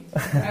don't shoot me.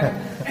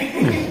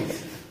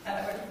 And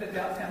I work for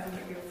the Arts Council,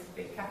 but we also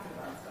speak capital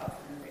arts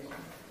organisation.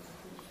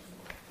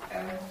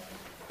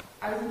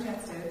 I was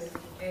interested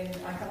in,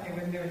 I'm coming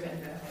with no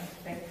agenda, I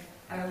think,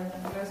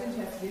 but I was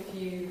interested if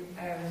you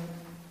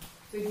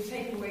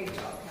take away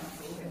the Arts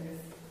Council in this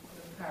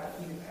sort of parallel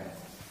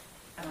universe,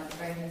 and I'm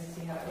very interested to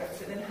see how that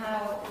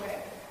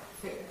works,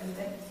 but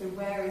then so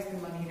where is the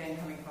money then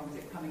coming from? Is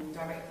it coming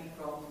directly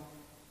from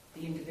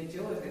the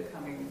individual? Is it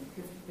coming,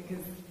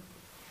 because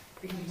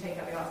you take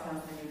out the Arts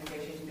Council and you're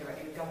negotiating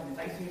directly with government,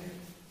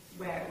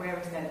 where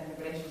is then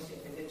the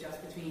relationship? Is it just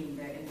between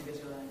the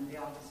individual and the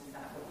artist? Is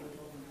that what you're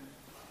talking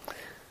about?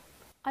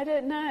 I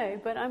don't know,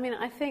 but I mean,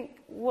 I think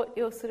what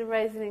you're sort of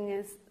raising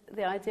is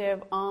the idea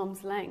of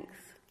arm's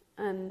length.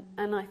 And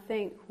I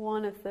think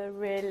one of the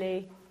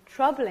really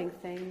troubling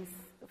things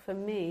for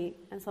me,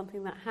 and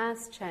something that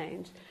has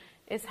changed,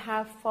 is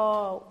how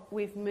far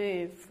we've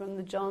moved from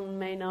the John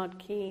Maynard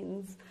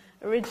Keynes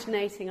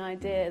originating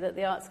idea that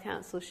the Arts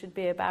Council should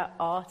be about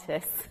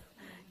artists,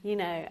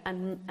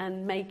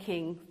 and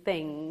making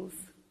things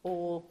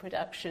or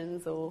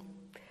productions or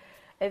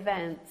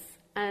events.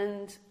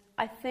 And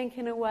I think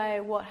in a way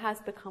what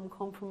has become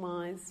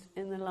compromised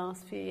in the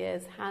last few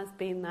years has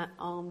been that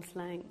arm's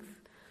length.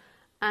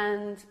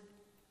 And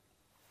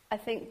I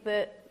think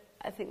the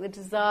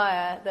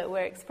desire that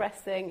we're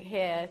expressing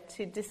here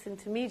to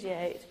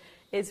disintermediate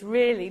is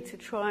really to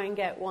try and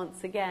get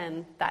once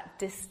again that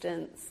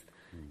distance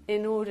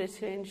in order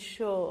to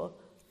ensure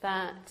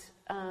that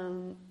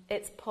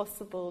it's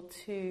possible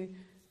to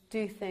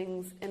do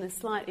things in a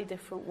slightly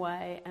different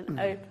way and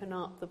open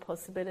up the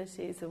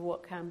possibilities of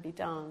what can be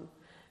done.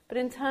 But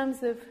in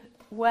terms of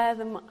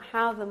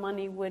how the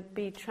money would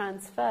be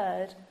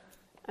transferred,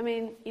 I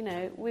mean,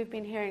 we've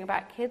been hearing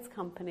about Kids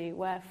Company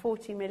where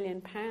 £40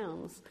 million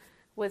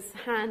was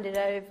handed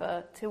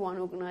over to one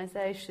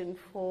organisation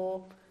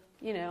for,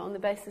 on the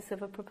basis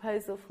of a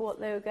proposal for what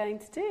they were going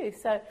to do.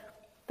 So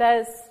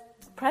there's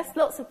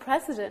lots of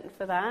precedent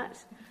for that.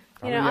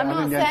 I'm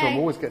not saying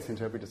always gets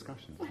into every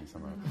discussion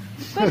somehow.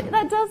 But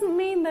that doesn't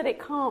mean that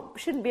it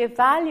shouldn't be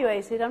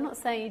evaluated. I'm not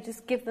saying you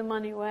just give the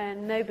money away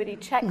and nobody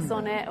checks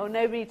on it, or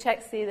nobody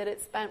checks to see that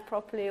it's spent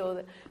properly, or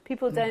that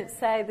people don't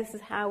say this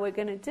is how we're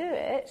going to do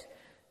it.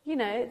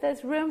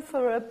 There's room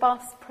for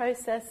robust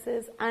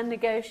processes and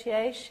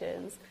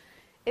negotiations.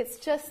 It's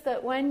just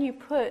that when you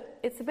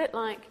it's a bit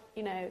like,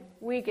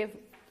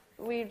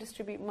 we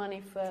distribute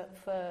money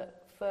for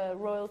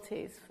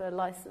royalties for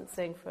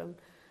licensing from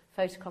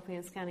photocopying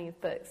and scanning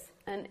of books.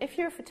 And if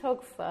you're a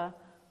photographer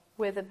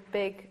with a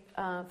big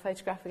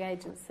photographic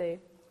agency,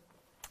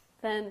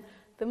 then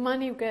the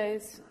money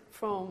goes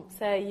from,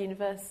 say, a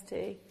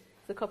university,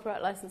 the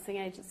copyright licensing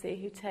agency,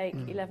 who take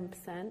 11%.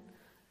 Then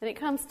it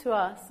comes to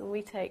us, and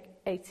we take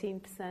 18%.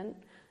 Then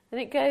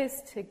it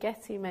goes to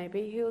Getty,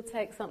 maybe, who will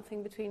take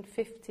something between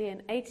 50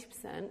 and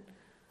 80%.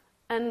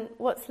 And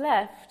what's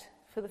left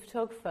for the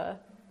photographer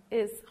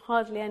is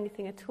hardly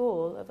anything at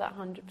all of that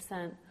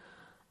 100%.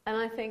 And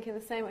I think in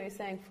the same way you're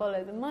saying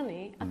follow the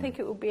money, I think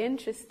it would be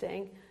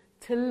interesting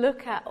to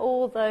look at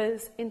all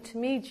those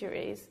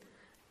intermediaries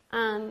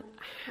and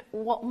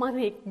what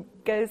money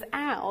goes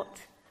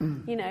out,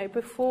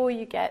 before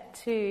you get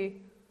to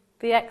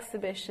the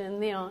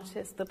exhibition, the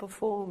artist, the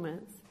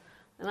performance.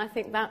 And I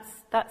think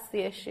that's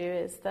the issue,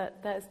 is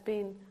that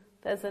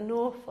there's an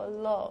awful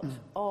lot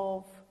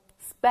of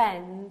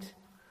spend,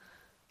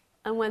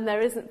 and when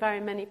there isn't very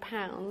many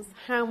pounds,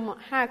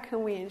 how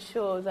can we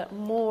ensure that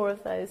more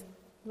of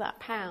that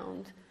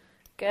pound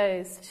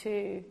goes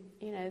to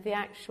the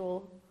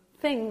actual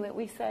thing that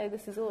we say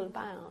this is all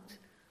about?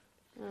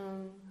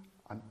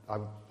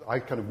 I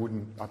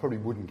probably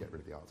wouldn't get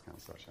rid of the Arts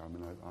Council, actually. I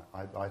mean,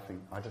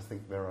 I just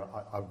think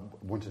I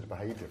wanted to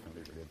behave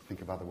differently, really,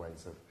 think of other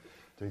ways of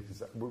doing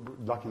things. We were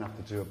lucky enough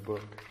to do a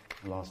book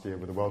last year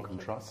with the Wellcome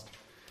Trust,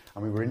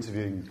 and we were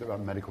interviewing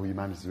medical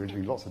humanities, we were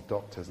interviewing lots of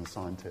doctors and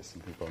scientists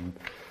and people, and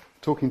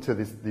talking to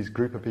this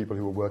group of people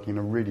who were working in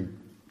a really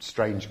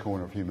strange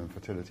corner of human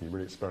fertility,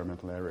 really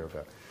experimental area of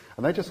it.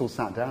 And they just all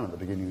sat down at the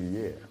beginning of the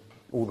year,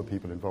 all the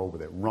people involved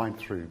with it,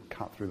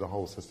 cut through the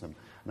whole system,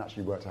 and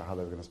actually worked out how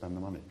they were going to spend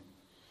the money.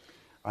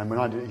 And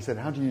when he said,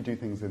 how do you do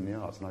things in the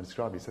arts? And I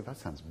described it, he said, that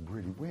sounds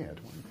really weird.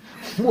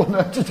 What on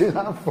earth do you do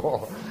that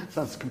for? It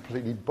sounds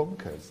completely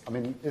bonkers.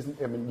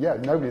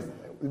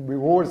 We're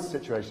always in a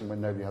situation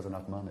when nobody has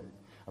enough money.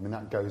 I mean,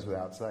 that goes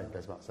without saying. It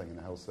goes without saying in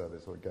the health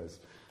service, or it goes...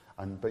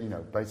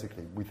 But,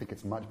 basically, we think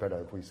it's much better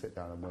if we sit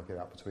down and work it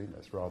out between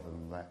us, rather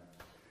than let,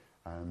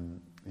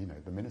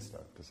 the minister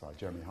decide,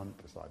 Jeremy Hunt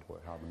decide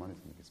how the money's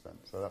going to be spent.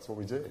 So that's what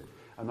we do.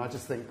 And I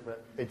just think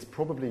that it's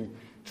probably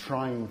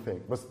trying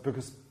things,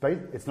 because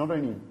it's not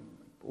only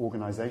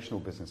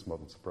organisational business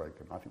models are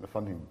broken, I think the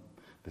funding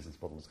business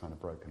model is kind of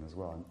broken as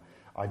well. And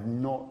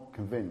I'm not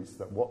convinced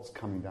that what's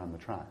coming down the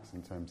tracks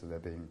in terms of there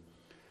being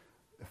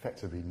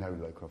effectively no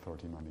local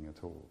authority funding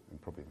at all in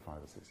probably 5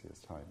 or 6 years'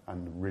 time,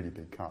 and really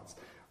big cuts.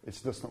 It's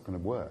just not going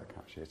to work,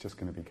 actually. It's just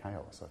going to be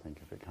chaos, I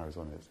think, if it carries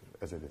on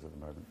as it is at the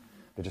moment.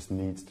 There just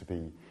needs to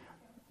be,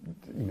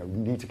 we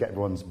need to get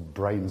everyone's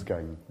brains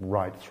going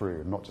right through,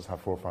 and not just have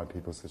 4 or 5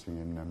 people sitting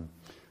in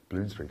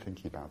Bloomsbury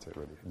thinking about it,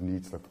 really.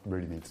 It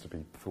really needs to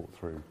be thought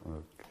through on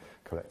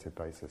a collective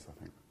basis, I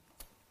think.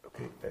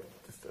 Okay,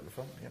 just at the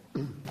front, yeah.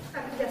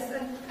 Yes,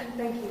 and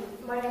thank you.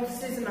 My name is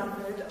Susan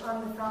Mumford.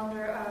 I'm the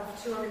founder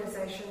of 2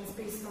 organisations,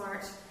 Be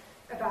Smart,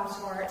 About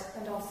Art,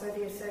 and also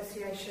the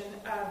Association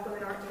of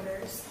Women Art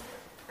Dealers.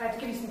 To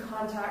give you some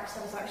context,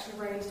 I was actually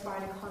raised by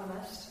an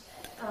economist.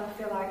 I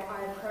feel like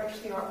I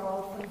approach the art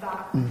world from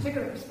that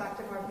particular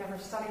perspective. I've never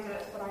studied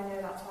it, but I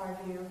know that's how I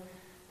view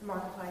the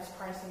marketplace,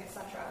 pricing,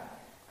 etc.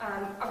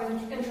 I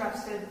was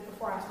interested,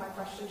 before I asked my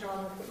question,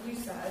 John, with what you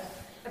said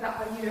about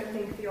how you don't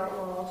think the art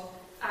world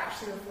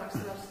actually reflects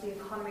the rest of the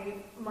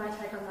economy. My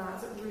take on that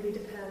is it really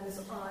depends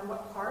on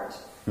what part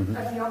of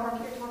the art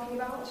market you're talking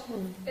about.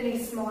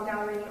 Any small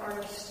gallery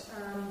artist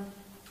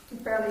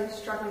barely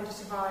struggling to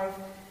survive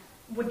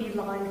would be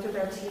lying through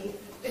their teeth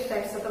if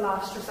they said the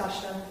last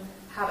recession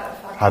had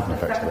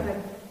affected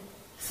them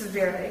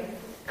severely.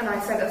 And I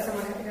say that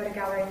someone who had a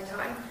gallery at the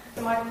time.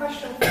 So my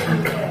question for you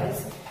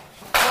is,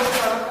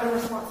 what's our own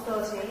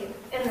responsibility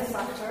in the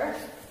sector?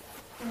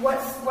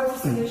 What's the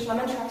solution? I'm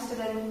interested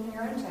in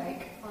your own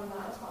take on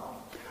that as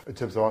well. In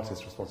terms of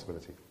artists'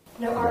 responsibility?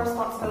 No, our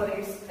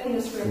responsibilities in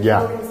this room,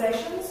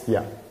 organisations,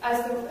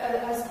 as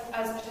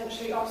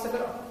potentially opposite,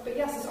 but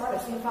yes, as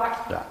artists. In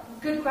fact,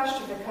 good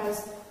question,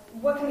 because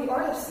what can the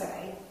artists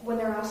say when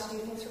they're asked to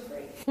do things for free?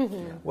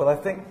 Well, I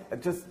think,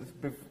 just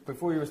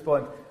before you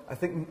respond,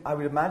 I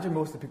would imagine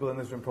most of the people in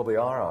this room probably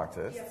are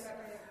artists. Yes,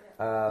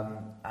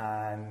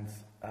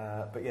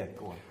 but yeah,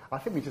 go on. I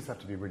think we just have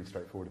to be really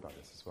straightforward about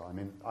this as well. I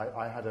mean, I'm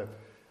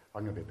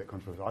going to be a bit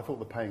controversial. I thought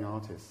the paying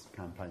artists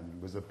campaign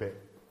was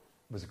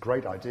a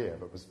great idea,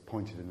 but was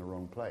pointed in the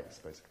wrong place,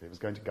 basically. It was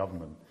going to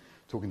government,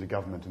 talking to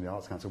government and the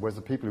Arts Council, whereas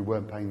the people who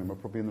weren't paying them were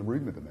probably in the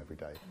room with them every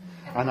day.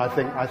 And I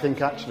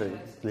think actually,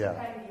 it's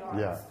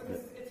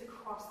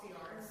across the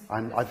arts.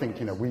 And I think,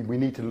 we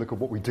need to look at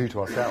what we do to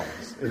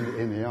ourselves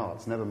in the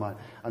arts, never mind.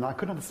 And I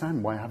couldn't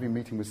understand why having a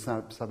meeting with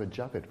Sajid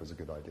Javid was a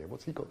good idea.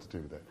 What's he got to do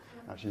with it?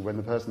 Actually, when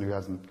the person who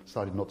hasn't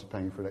decided not to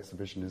pay for an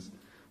exhibition is,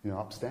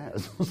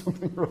 upstairs or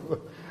something or other.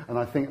 And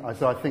I think,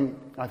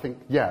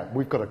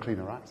 we've got to clean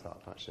our acts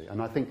up, actually.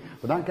 And I think,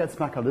 but that gets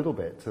back a little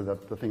bit to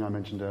the thing I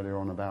mentioned earlier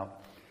on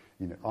about,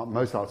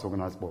 most arts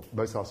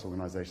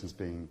organisations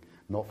being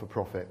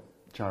not-for-profit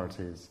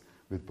charities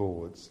with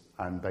boards,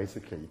 and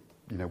basically,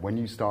 when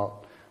you start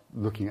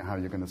looking at how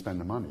you're going to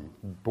spend the money,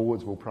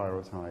 boards will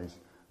prioritise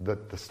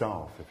the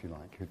staff, if you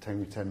like, who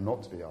tend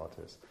not to be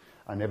artists,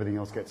 and everything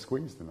else gets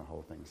squeezed in the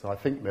whole thing. So I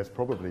think there's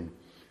probably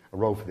a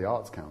role for the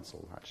Arts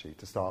Council, actually,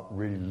 to start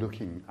really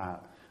looking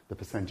at the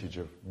percentage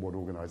of what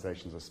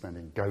organisations are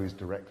spending goes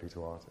directly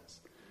to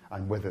artists,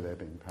 and whether they're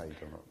being paid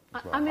or not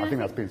as well. I think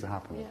that's being to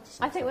happen. Yeah.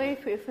 I think where you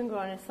put your finger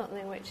on is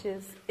something which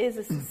is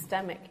a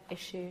systemic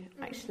issue,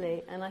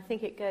 actually, and I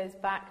think it goes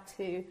back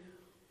to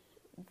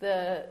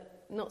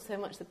not so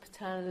much the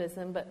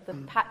paternalism, but the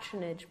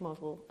patronage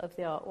model of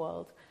the art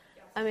world.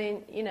 Yes. I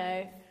mean,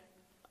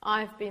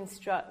 I've been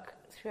struck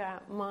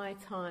throughout my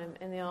time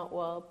in the art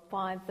world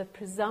by the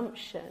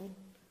presumption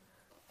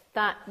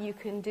that you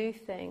can do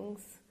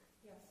things,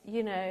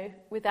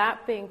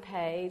 without being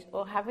paid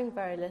or having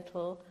very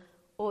little,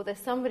 or there's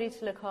somebody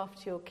to look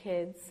after your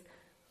kids,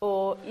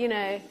 or,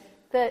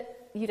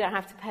 that you don't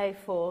have to pay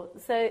for.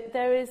 So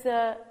there is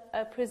a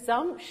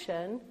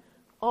presumption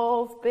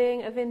of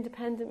being of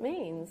independent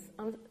means.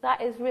 And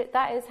that is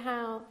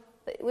how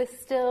we're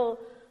still,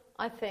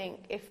 I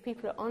think, if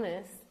people are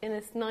honest, in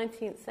this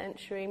 19th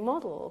century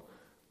model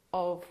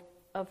of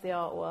the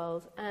art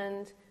world.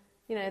 And,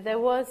 there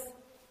was,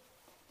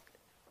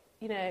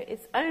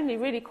 it's only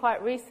really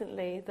quite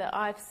recently that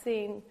I've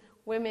seen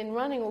women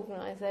running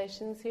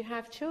organisations who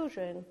have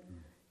children.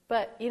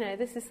 But,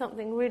 this is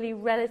something really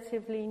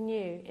relatively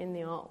new in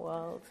the art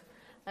world.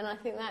 And I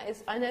think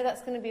I know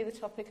that's going to be the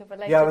topic of a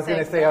later I was going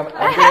to say, I'm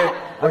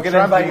going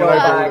to invite you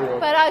back.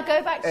 But I'll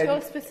go back to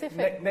your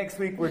specific... Next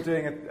week we're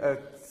doing a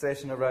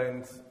session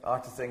around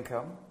artist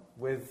income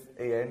with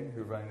AN,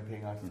 who run the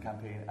Paying Artists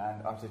campaign,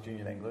 and Artists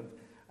Union England.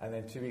 And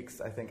then 2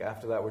 weeks, I think,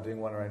 after that, we're doing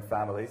one around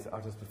families,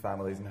 artists with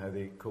families and how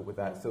they cope with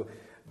that. So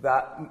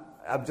that,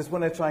 I just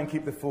want to try and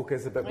keep the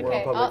focus a bit more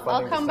on public funding.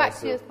 I'll come back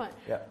to your point.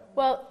 Yeah.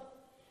 Well,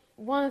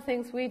 one of the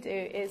things we do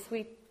is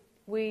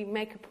we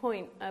make a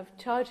point of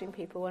charging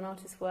people when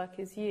artist work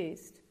is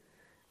used.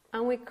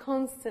 And we're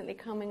constantly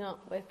coming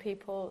up with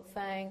people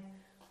saying,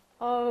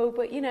 oh,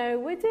 but,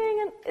 we're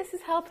doing, this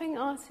is helping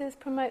artists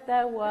promote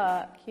their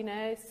work,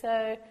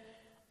 so,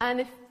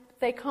 and if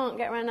they can't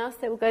get around us,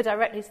 they will go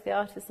directly to the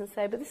artist and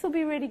say, but this will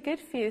be really good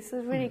for you, this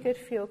is really good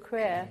for your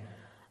career.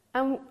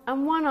 And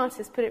one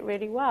artist put it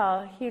really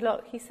well.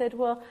 He said,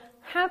 well,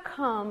 how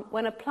come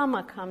when a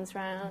plumber comes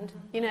round,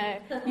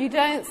 you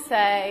don't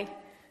say,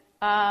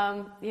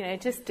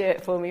 just do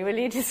it for me, will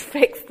you just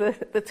fix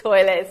the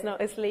toilet,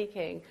 it's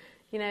leaking.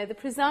 The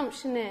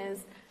presumption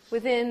is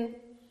within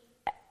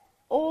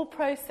all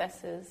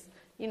processes,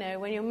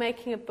 when you're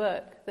making a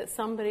book, that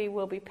somebody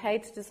will be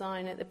paid to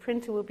design it, the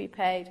printer will be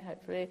paid,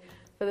 hopefully,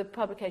 for the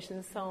publication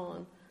and so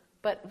on.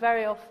 But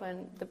very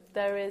often,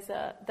 there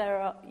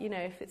are,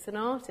 if it's an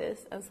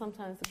artist, and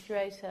sometimes the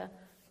curator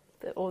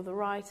or the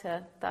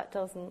writer, that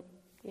doesn't,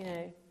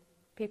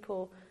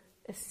 people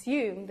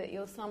assume that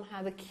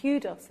somehow the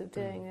kudos of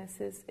doing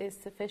this is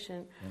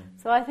sufficient.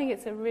 So I think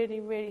it's a really,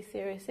 really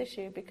serious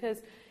issue,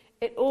 because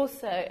it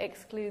also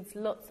excludes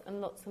lots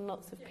and lots and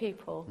lots of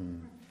people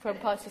from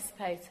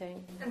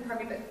participating. And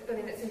probably,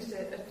 that seems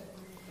to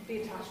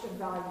be attached to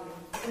value.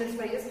 And if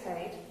somebody is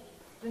paid,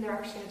 then they're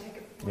actually going to take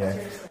it more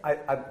seriously.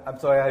 I'm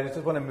sorry, I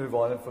just want to move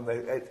on from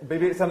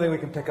maybe it's something we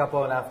can pick up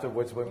on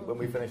afterwards when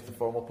we finish the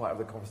formal part of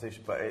the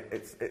conversation, but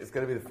it's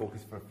going to be the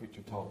focus for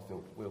future talks,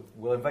 so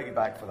we'll invite you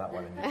back for that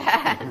one. And you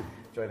can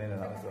join in on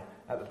that as well.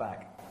 At the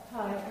back.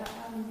 Hi,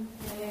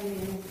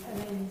 Elaine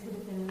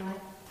Tiddington, and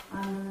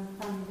I'm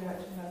the founding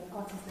director of an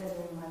artist-led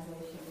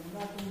organisation, and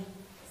I've been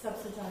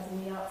subsidising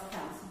the Arts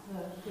Council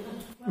for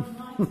 12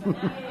 months.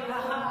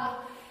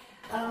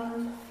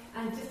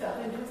 And I've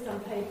been just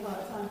unpaid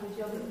part-time for a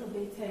job that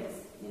probably takes,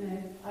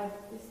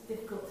 it's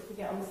difficult to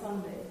get on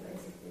Sundays,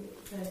 basically.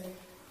 So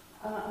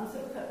I'm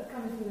sort of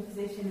coming from the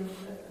position of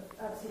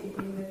absolutely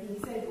agreeing with you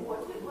say, but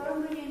what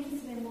I'm really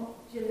interested in, what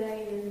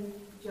Ghislaine and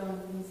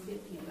Jonathan are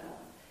speaking about,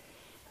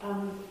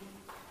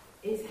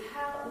 is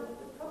how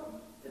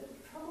the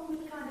problem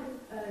with kind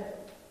of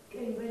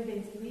getting rid of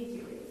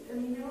intermediaries. I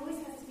mean, there always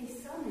has to be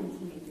some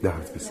intermediaries. There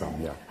has to be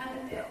some, yeah.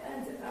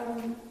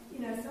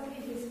 And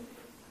somebody who's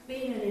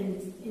been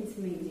an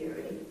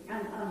intermediary,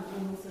 and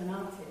I'm also an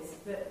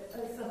artist, but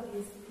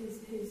somebody who's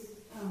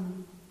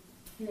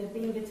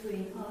been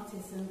between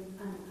artists and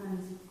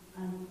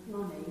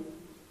money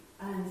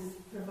and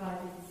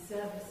provided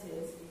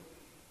services.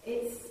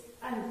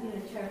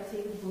 Charity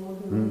board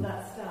and all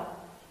that stuff.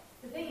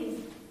 The thing is,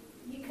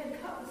 you can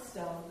cut the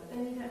staff, but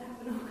then you don't have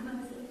an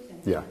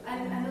organisation. Yeah.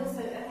 And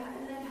also,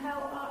 and then how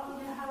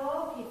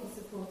are people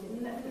supported?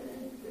 And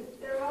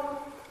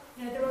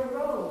there are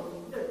roles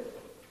that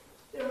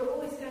there are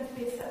always going to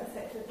be a certain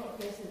sector of the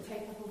population that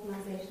take up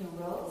organisational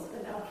roles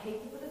and are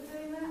capable of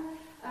doing that,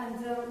 and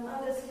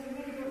others who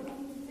really don't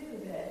want to do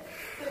with it.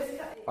 So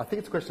I think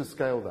it's a question of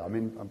scale, though. I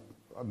mean,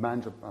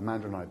 Amanda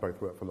and I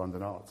both worked for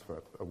London Arts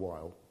for a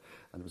while,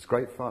 and it was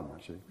great fun,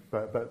 actually.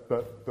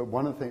 But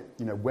one of the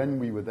things, when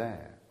we were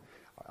there,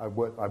 I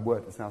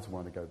worked this out a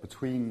while ago,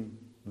 between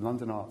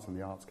London Arts and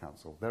the Arts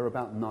Council, there were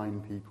about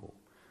 9 people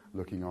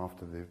looking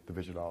after the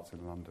visual arts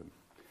in London.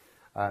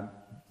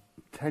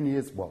 10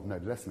 years, well, no,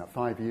 less than that,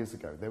 5 years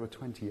ago, there were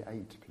 28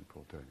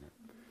 people doing it.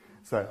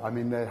 So, I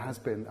mean, there has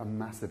been a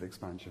massive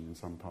expansion in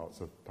some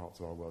parts of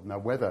our world. Now,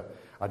 whether,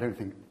 I don't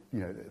think,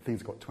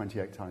 things got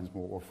 28 times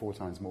more or 4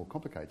 times more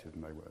complicated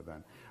than they were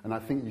then. And I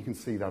think you can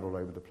see that all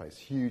over the place.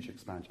 Huge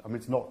expansion. I mean,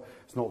 it's not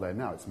there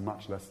now. It's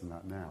much less than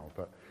that now.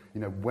 But,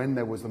 when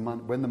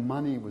the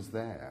money was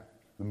there,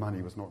 the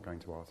money was not going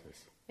to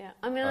artists. Yeah,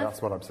 I mean,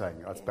 that's what I'm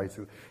saying. That's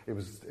basically, it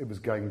was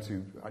going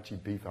to actually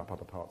beef up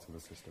other parts of the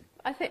system.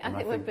 I think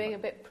we're being a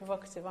bit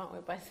provocative, aren't we,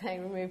 by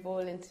saying remove all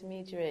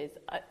intermediaries.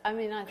 I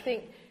mean, I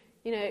think,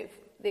 the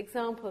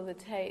example of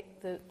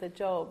the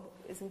job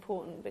is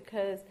important,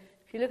 because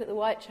if you look at the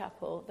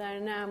Whitechapel, there are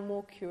now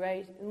more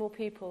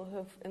people who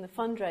have in the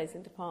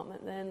fundraising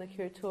department than in the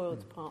curatorial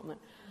department.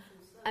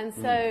 And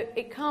so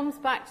it comes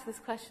back to this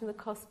question of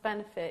the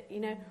cost-benefit.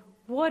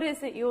 What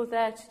is it you're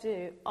there to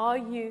do?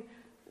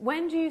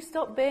 When do you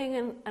stop being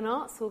an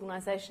arts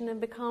organisation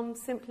and become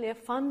simply a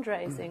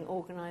fundraising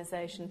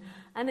organisation?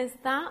 And is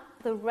that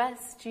the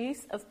best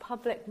use of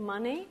public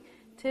money,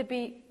 to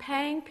be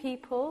paying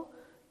people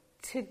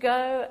to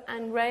go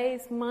and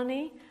raise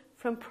money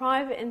from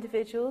private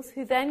individuals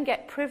who then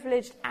get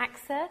privileged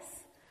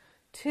access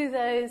to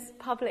those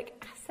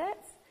public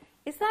assets?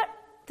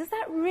 Does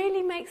that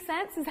really make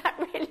sense? Is that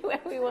really where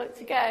we want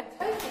to go? I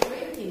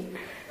totally agree with you.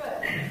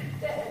 But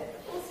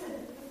also,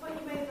 the point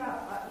you made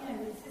about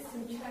the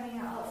system churning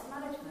out arts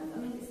management, I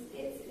mean,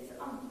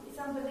 it's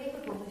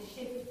unbelievable the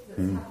shift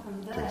that's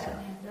happened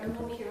there. There are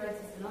more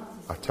curators than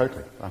artists.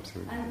 Totally,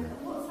 absolutely. And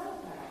what's that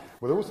about?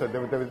 Well, also,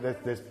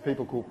 there's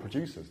people called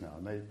producers now,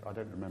 and I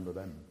don't remember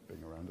them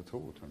being around at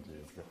all 20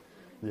 years ago.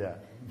 Yeah.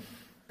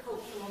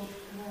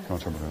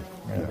 Cultural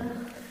Yeah.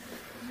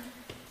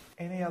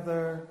 Any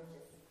other...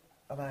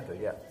 Amanda,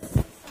 yeah.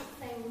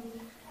 Something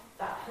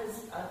that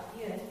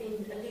has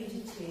been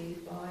alluded to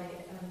by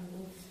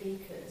all the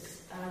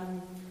speakers,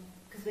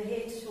 because we're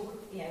here to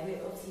talk, we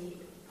obviously,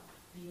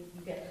 you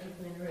get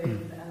people in a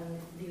room and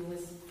they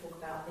always talk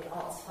about the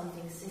arts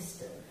funding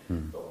system,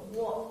 but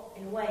what,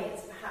 in a way,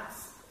 it's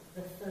perhaps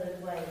the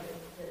third way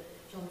that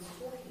John's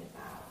talking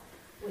about,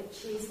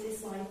 which is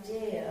this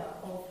idea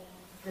of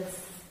the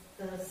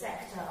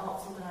sector,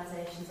 arts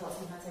organisations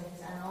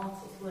and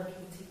artists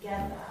working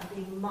together and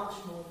being much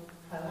more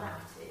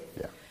proactive.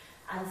 Yeah.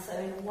 And so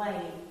in a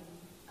way,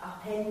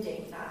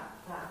 upending that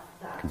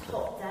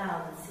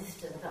top-down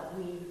system that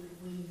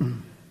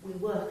we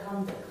work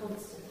under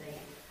constantly.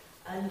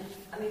 And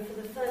I mean, for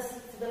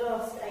the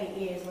last 8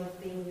 years,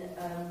 I've been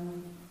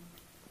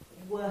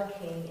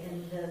working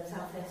in the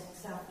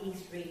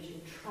southeast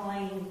region,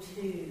 trying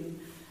to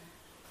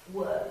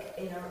work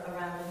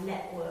around a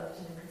networked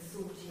and a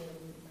consortium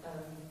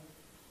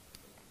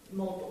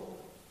model,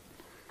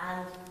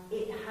 and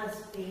it has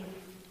been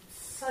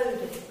so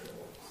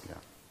difficult. Yeah.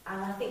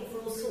 And I think for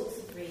all sorts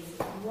of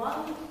reasons.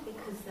 One,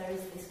 because there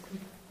is this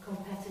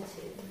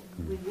competitive,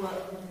 we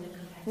work within a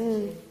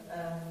competitive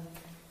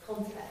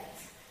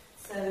context.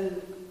 So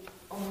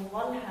on the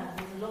one hand,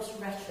 there's a lot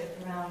of rhetoric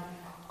around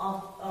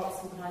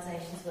arts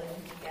organisations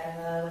working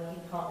together,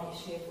 working in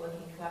partnership,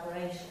 working in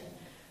collaboration.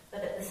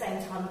 But at the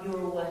same time, you're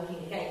all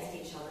working against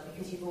each other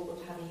because you've all got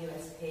to have a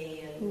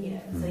USP,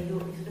 and so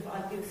you're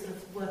sort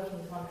of working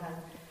with one hand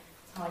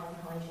tied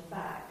behind your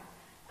back.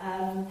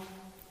 And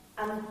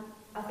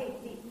I think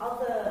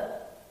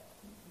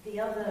the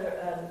other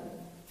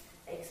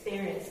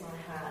experience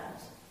I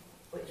had,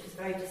 which was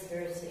very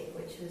dispiriting,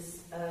 which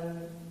was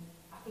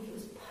I think it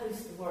was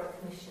post the Warwick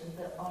Commission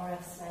that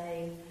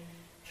RSA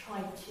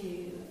tried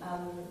to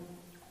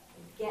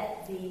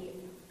get the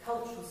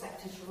cultural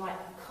sector to write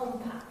a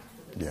compact.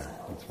 Yeah,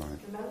 that's right.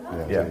 Remember?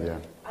 Yeah.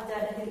 I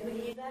don't know, were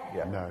you there?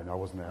 Yeah. No, I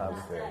wasn't there. I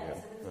was there,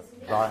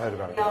 But I heard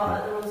about it. The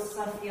Royal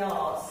Society of the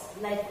Arts,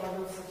 led by the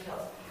Royal Society of the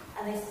Arts,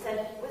 and they said,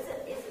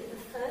 is it the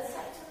third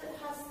sector that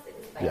has, it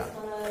was based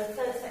on a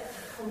third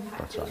sector compact,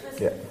 That's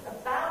which right. was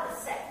about the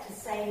sector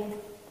saying,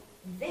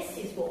 this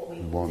is what we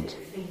Want. do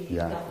for you,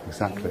 Yeah, government.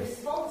 exactly. In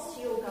response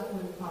to your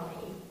government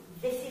money,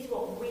 this is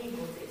what we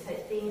will do. So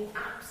it's being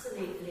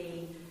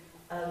absolutely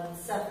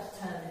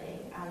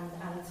self-determining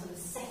and sort of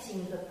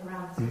setting the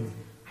parameters,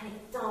 and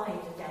it died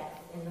a death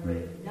in the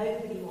room.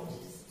 Nobody wanted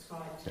to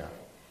subscribe to it.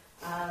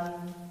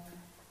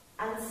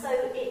 And so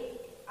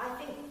I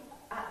think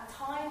at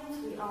times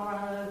we are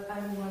our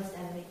own worst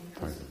enemy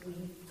because we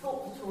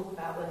talk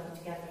about working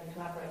together and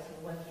collaborating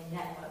and working in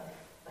network,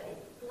 but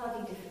it's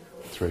bloody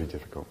difficult. It's really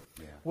difficult.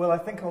 Yeah. Well, I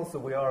think also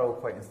we are all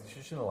quite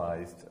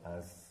institutionalised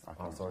as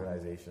arts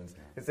organisations.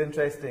 Yeah. It's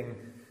interesting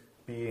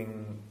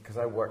because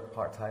I work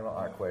part-time at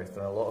ArtQuest,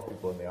 and a lot of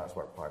people in the arts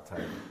work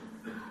part-time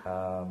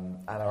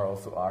and are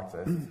also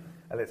artists.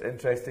 And it's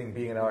interesting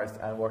being an artist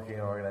and working in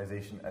an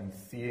organisation and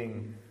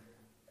seeing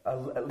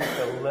at least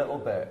a little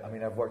bit. I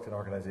mean, I've worked in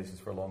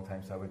organisations for a long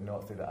time, so I would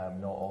not say that I'm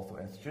not also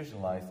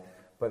institutionalised,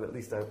 but at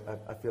least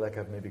I feel like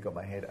I've maybe got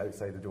my head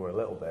outside the door a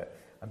little bit.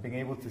 And being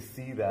able to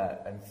see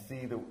that and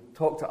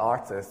talk to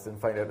artists and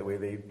find out the way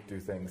they do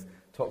things,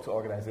 talk to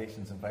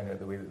organisations and find out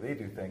the way that they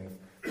do things,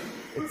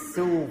 it's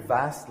so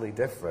vastly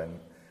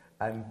different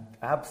and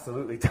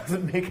absolutely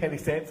doesn't make any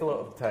sense a lot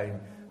of the time,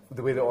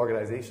 the way that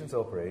organisations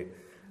operate.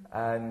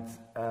 And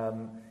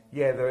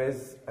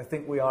I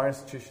think we are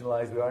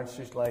institutionalised. We are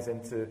institutionalised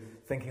into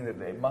thinking that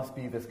it must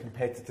be this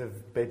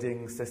competitive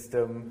bidding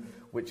system,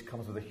 which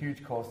comes with a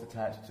huge cost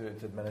attached to it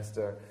to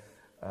administer.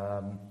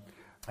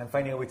 And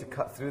finding a way to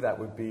cut through that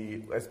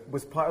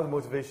was part of the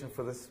motivation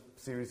for this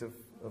series of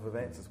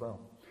events as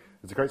well.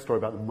 There's a great story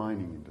about the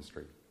mining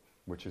industry,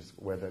 which is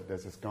where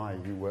there's this guy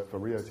who worked for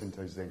Rio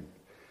Tinto Zinc,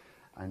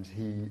 and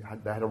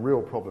they had a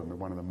real problem with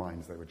one of the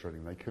mines they were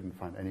drilling. They couldn't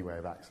find any way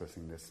of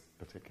accessing this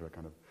particular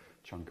kind of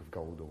chunk of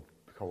gold or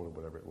coal or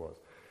whatever it was.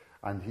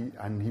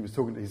 And he was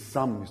talking to his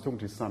son. He was talking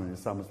to his son, and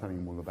his son was telling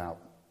him all about,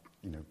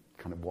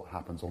 kind of what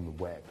happens on the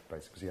web,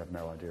 basically, because he had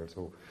no idea at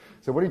all.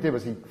 So what he did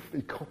was he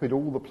copied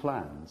all the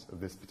plans of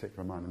this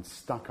particular mine and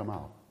stuck them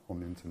up on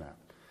the internet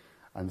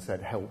and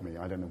said, "Help me,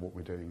 I don't know what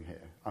we're doing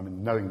here." I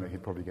mean, knowing that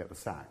he'd probably get the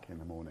sack in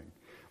the morning.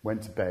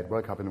 Went to bed,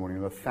 woke up in the morning,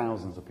 and there were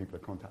thousands of people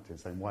that contacted him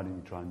saying, "Why didn't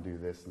you try and do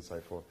this?" and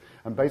so forth.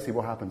 And basically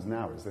what happens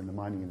now is in the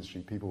mining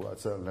industry, people at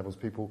certain levels,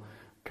 people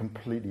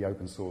completely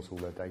open source all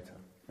their data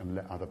and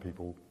let other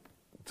people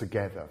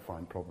together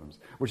find problems.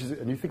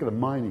 And you think of the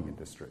mining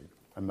industry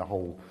and the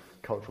whole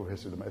cultural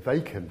history of them. If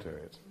they can do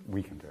it,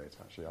 we can do it,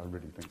 actually. I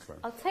really think so.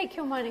 I'll take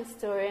your mining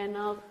story and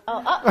I'll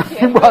up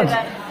you with an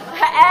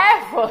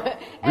airport.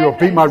 You'll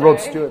beat my Rod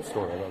Stewart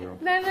story.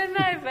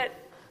 No, but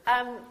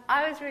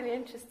I was really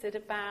interested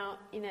about,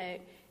 in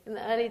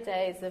the early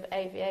days of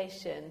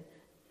aviation,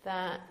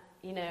 that,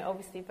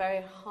 obviously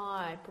very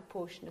high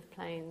proportion of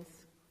planes,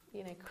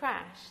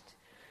 crashed.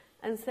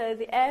 And so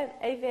the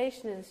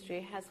aviation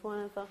industry has one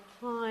of the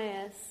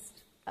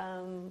highest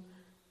and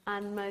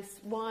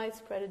most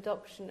widespread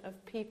adoption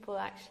of people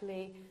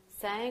actually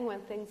saying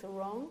when things are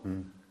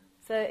wrong.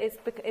 So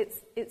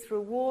it's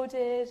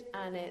rewarded,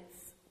 and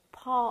it's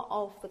part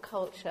of the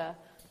culture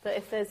that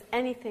if there's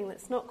anything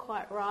that's not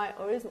quite right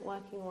or isn't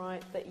working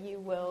right, that you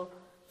will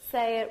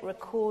say it,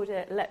 record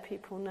it, let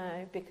people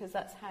know, because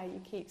that's how you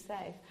keep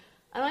safe.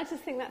 And I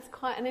just think that's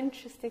quite an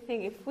interesting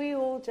thing. If we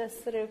all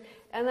just sort of,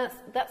 and that's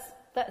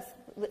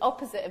the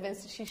opposite of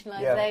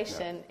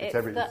institutionalization.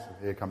 Yeah.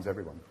 Here comes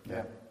everyone.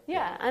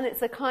 Yeah, and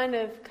it's a kind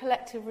of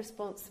collective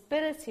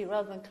responsibility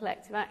rather than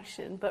collective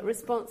action, but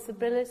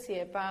responsibility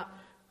about,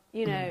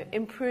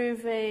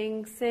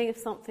 improving, seeing if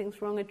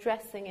something's wrong,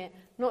 addressing it,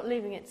 not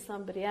leaving it to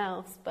somebody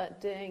else,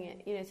 but doing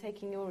it,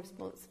 taking your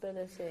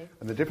responsibility.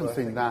 And the difference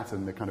between that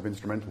and the kind of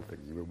instrumental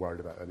things you were worried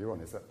about earlier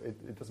on is that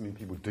it doesn't mean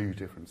people do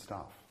different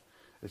stuff.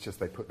 It's just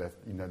they put their,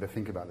 they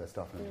think about their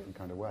stuff in a different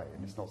kind of way,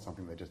 and it's not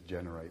something they just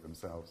generate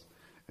themselves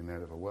in their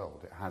little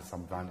world. It has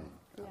some value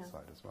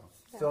outside as well.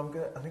 So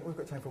I think we've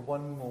got time for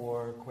one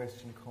more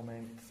question,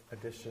 comment,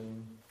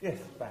 addition. Yes,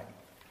 back.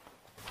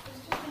 I was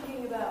just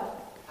thinking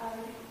about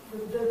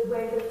the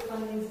way the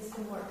funding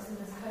system works in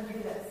this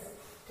country that's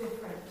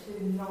different to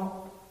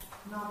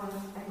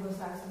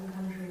non-Anglo-Saxon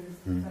countries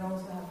that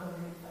also have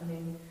government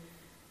funding.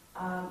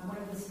 One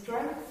of the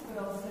strengths,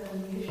 but also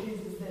the issues,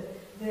 is that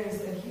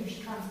there's a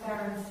huge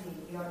transparency.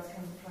 The Arts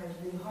Council tries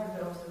really hard,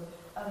 but also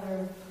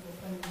other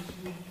funding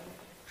institutions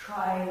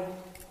try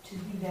to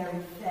be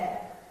very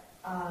fair.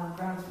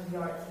 Grounds for the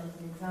Arts is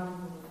an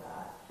example of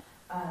that.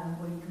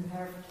 When you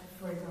compare,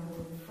 for example,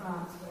 with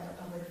France, where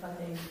public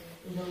funding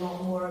is a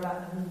lot more about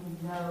who you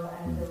know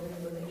and building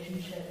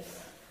relationships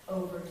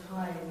over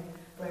time,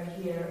 where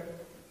here,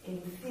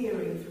 in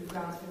theory, through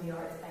Grounds for the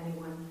Arts,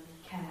 anyone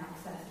can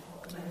access it.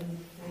 And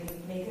they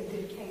make a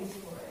good case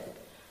for it.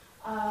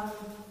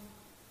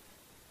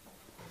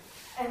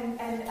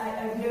 And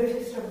I've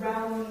noticed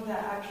around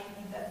that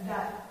actually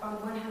that on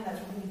one hand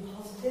that's really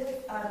positive,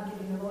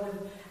 giving a lot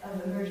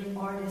of emerging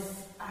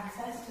artists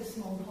access to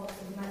small pots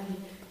of money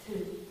to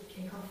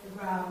kick off the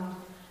ground.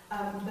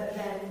 But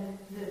then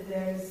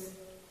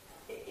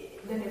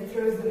it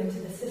throws them into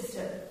the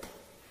system,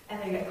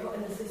 and they get caught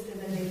in the system,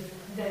 and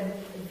then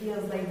it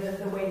feels like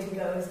the way to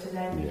go is to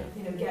then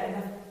get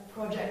enough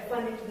project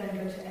funding to then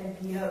go to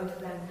NPO to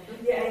then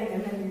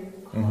and then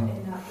you're caught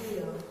in that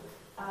wheel.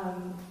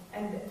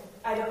 And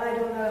I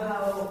don't know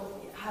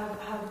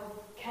how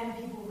can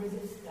people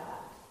resist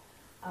that.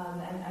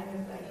 And I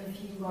know like a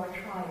few are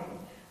trying,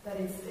 but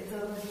it's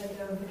almost like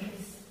a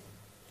vicious.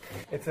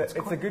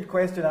 It's a good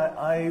question.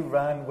 I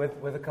ran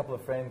with a couple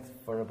of friends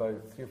for about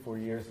 3 or 4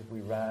 years.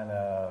 We ran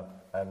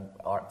an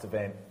arts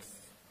event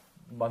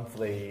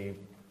monthly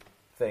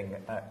thing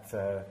at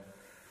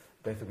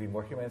Bethel Green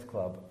Working Men's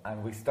Club,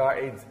 and we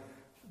started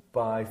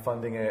by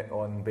funding it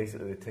on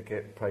basically the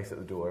ticket price at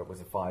the door. It was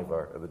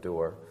 $5 at the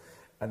door,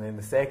 and then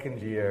the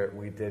second year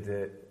we did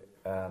it.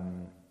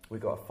 We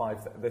got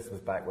this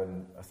was back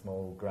when a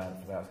small grant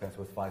from the Arts Council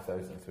was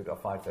 5,000, so we got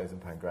a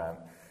 £5,000 grant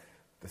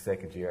the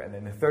second year, and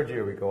then the third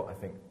year we got I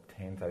think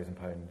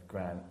 £10,000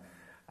 grant,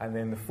 and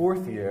then the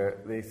fourth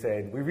year they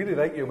said, we really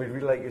like you and we'd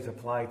really like you to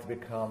apply to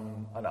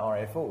become an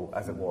RFO,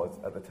 as it was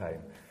at the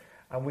time.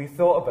 And we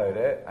thought about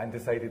it and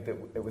decided that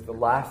it was the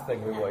last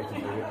thing we wanted to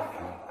do,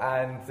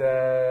 and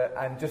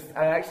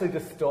actually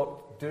just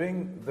stopped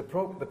doing the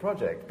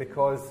project,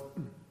 because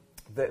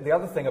the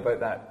other thing about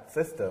that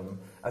system,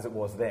 as it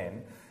was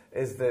then,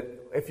 is that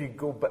if you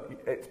go, but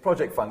it's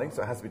project funding,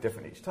 so it has to be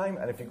different each time,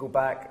 and if you go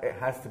back, it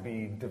has to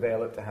be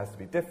developed, it has to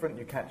be different.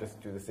 You can't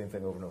just do the same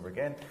thing over and over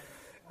again.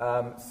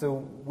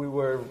 So we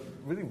were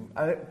really,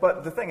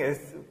 but the thing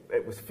is,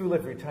 it was full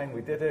every time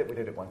we did it. We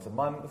did it once a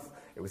month.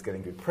 It was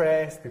getting good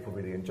press. People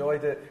really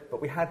enjoyed it.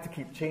 But we had to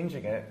keep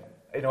changing it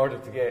in order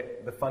to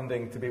get the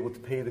funding to be able to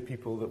pay the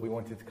people that we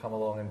wanted to come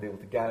along and be able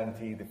to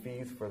guarantee the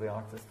fees for the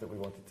artists that we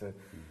wanted to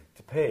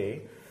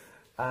pay.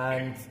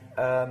 And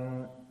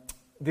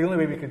the only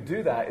way we could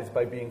do that is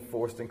by being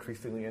forced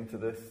increasingly into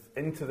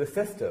the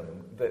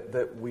system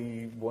that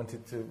we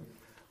wanted to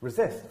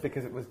resist,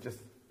 because it would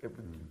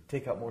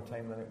take up more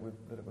time than it was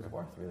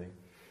worth, really.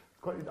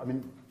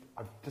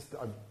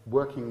 I'm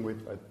working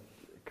with a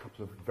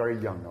couple of very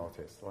young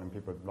artists,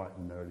 people like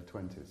in their early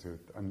 20s,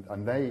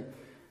 and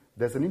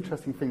there's an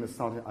interesting thing that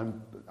started.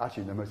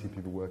 Actually, they're mostly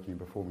people working in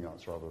performing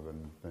arts rather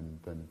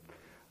than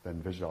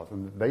visual arts,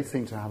 and they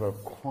seem to have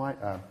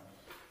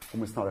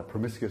almost like a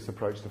promiscuous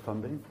approach to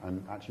funding,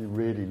 and actually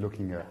really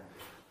looking at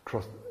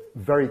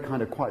very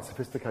kind of quite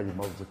sophisticated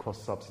models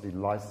across subsidy,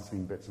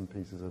 licensing bits and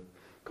pieces of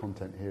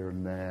content here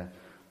and there,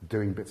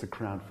 doing bits of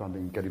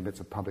crowdfunding, getting bits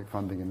of public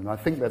funding, and I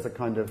think there's a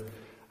kind of,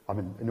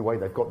 in a way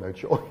they've got no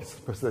choice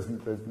because there's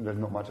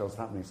not much else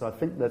happening. So I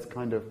think there's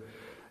kind of,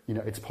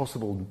 it's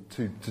possible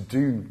to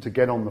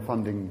get on the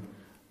funding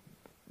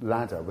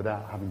ladder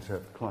without having to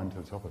climb to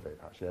the top of it,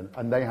 actually.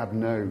 And they have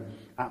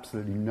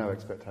absolutely no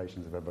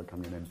expectations of ever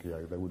becoming an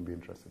NPO. They wouldn't be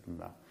interested in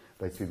that.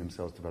 They see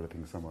themselves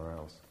developing somewhere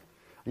else.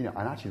 And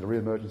actually the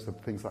re-emergence of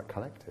things like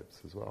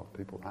collectives as well,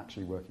 people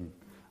actually working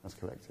as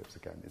collectives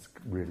again, is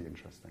really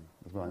interesting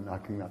as well. And I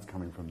think that's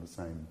coming from the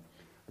same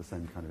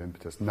kind of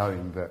impetus,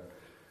 knowing that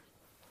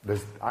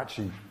there's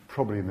actually,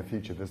 probably in the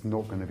future, there's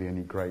not going to be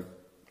any great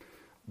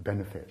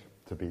benefit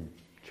to be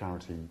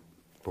charity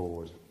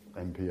forward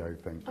NPO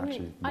thing.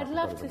 I'd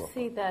love to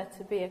see there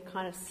to be a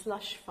kind of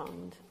slush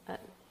fund,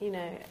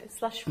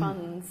 slush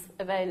funds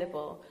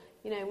available,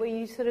 where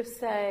you sort of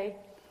say,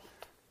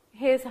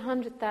 here's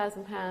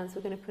 £100,000,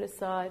 we're going to put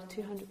aside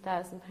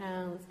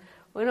 £200,000.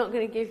 We're not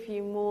going to give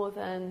you more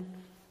than,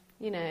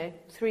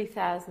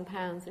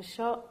 £3,000 a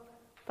shot,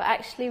 but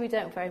actually we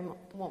don't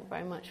want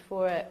very much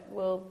for it.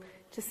 We'll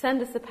just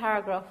send us a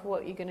paragraph of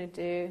what you're going to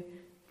do.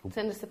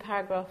 Send us a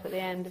paragraph at the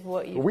end of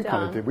what you've done.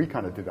 We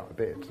kind of did that a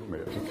bit, didn't we?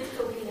 We were just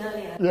talking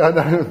earlier. Yeah,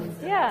 no.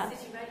 Yeah.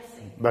 City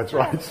racing. That's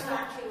right. That's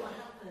exactly what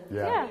happened.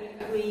 Yeah.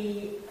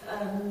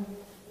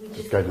 We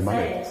just gave the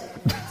money.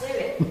 said, do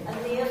it.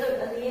 And the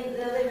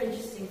other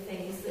interesting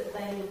thing is that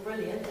they were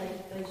brilliant. They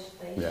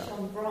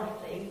shone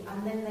brightly,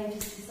 and then they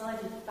just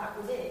decided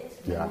that was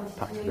it. They wanted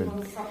to move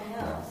on to something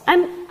else.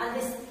 And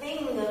this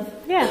thing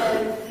of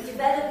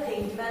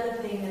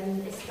developing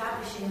and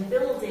establishing and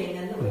building,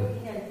 and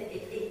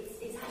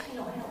it's actually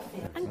not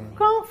healthy. And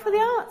grant for the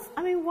arts.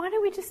 Why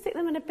don't we just stick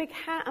them in a big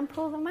hat and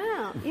pull them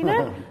out? Would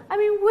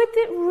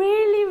it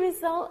really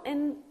result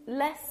in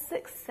less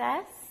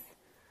success?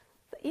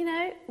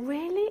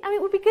 Really?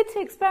 It would be good to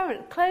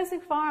experiment. Closed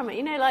environment.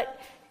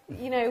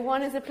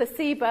 One is a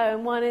placebo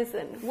and one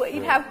isn't.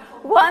 You'd have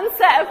one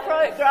set of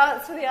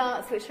grants for the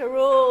arts which are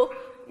all,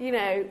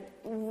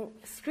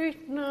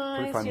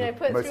 scrutinised, put through all the things.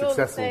 The most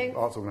successful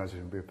arts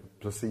organisation would be a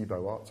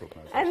placebo arts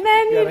organisation. And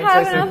then you'd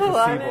have another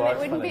one, and it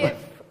wouldn't be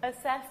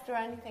assessed or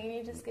anything.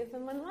 You just give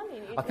them the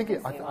money.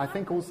 I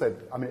think also,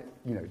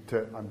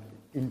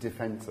 in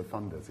defence of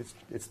funders,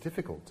 it's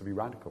difficult to be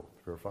radical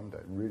for a funder.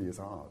 It really is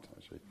hard,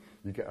 actually.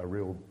 You get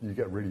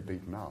really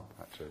beaten up,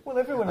 actually. Well,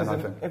 everyone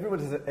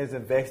is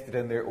invested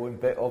in their own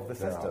bit of the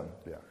system.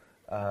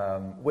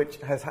 Which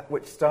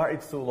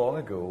started so long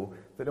ago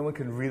that no one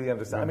can really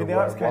understand. The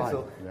Arts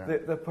Council,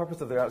 the purpose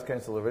of the Arts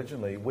Council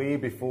originally, way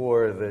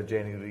before the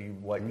Jenny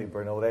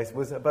Whiteley-Byrne and all this,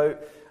 was about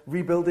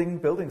rebuilding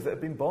buildings that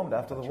had been bombed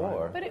after the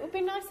war. But it would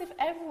be nice if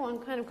everyone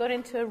kind of got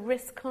into a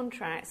risk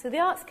contract. So the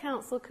Arts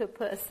Council could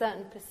put a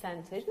certain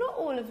percentage, not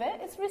all of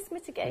it, it's risk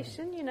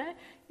mitigation, you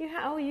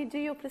do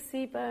your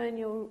placebo and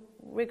your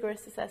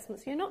rigorous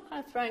assessments. You're not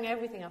kind of throwing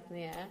everything up in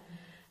the air.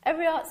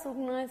 Every arts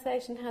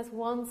organisation has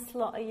one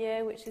slot a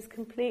year which is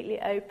completely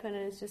open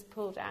and is just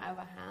pulled out of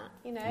a hat,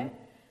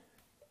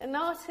 An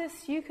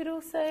artist, you could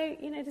also,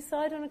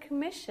 decide on a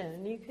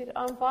commission. You could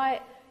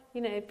invite,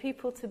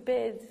 people to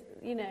bid,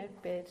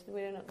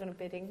 we're not going to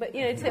bidding, but, to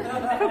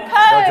propose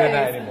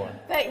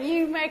that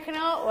you make an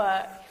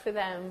artwork for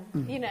them,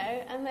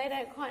 and they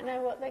don't quite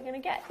know what they're going to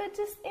get. But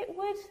it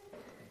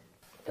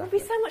would be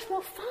so much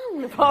more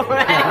fun, probably.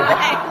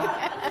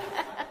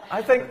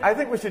 I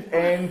think we should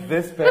end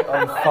this bit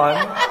on fun.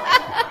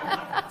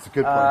 It's a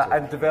good point.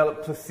 And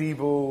develop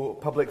placebo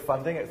public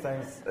funding. It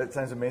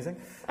sounds amazing.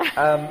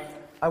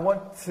 I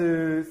want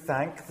to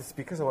thank the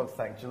speakers. I want to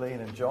thank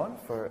Gillian and John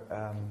for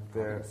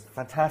their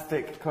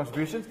fantastic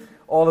contributions.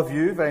 All of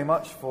you very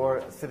much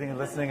for sitting and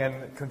listening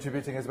and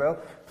contributing as well.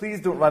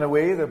 Please don't run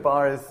away. The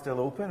bar is still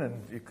open,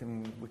 and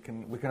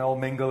we can all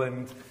mingle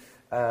and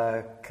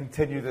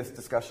continue this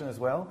discussion as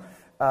well.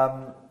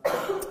 I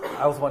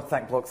also want to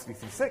thank Blocks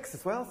 336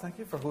 as well. Thank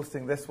you for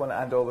hosting this one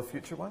and all the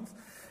future ones.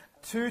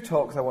 2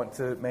 talks I want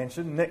to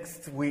mention.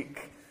 Next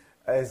week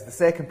is the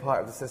second part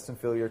of the system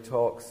failure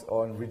talks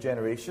on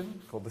regeneration,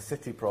 called The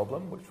City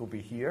Problem, which will be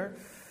here.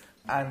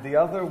 And the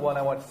other one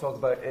I want to talk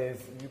about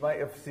is, you might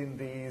have seen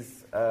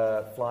these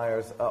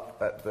flyers up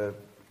at the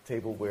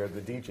table where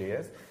the DJ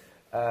is,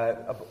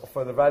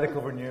 for the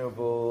Radical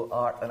Renewable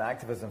Art and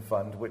Activism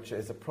Fund, which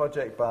is a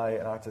project by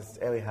an artist,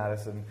 Ellie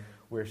Harrison,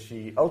 where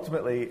she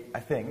ultimately, I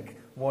think,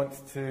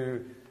 wants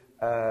to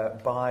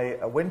buy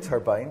a wind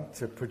turbine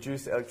to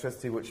produce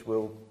electricity which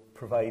will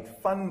provide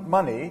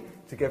money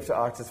to give to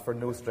artists for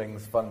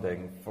no-strings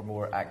funding for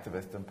more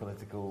activist and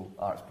political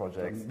arts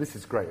projects. This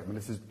is great.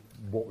 This is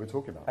what we're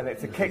talking about. And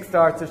it's a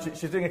Kickstarter.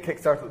 She's doing a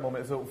Kickstarter at the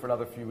moment. It's open for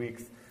another few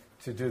weeks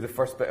to do the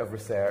first bit of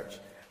research.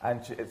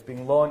 And it's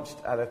being launched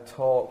at a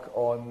talk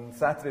on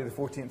Saturday the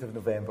 14th of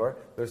November.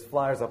 There's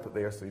flyers up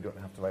there, so you don't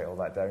have to write all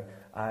that down.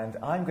 And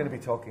I'm going to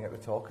be talking at the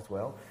talk as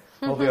well,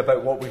 probably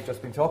about what we've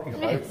just been talking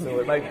about, so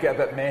it might get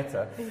a bit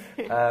meta.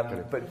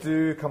 But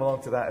do come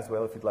along to that as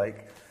well if you'd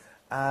like.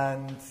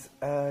 And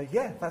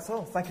that's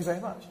all. Thank you very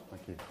much.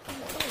 Thank you.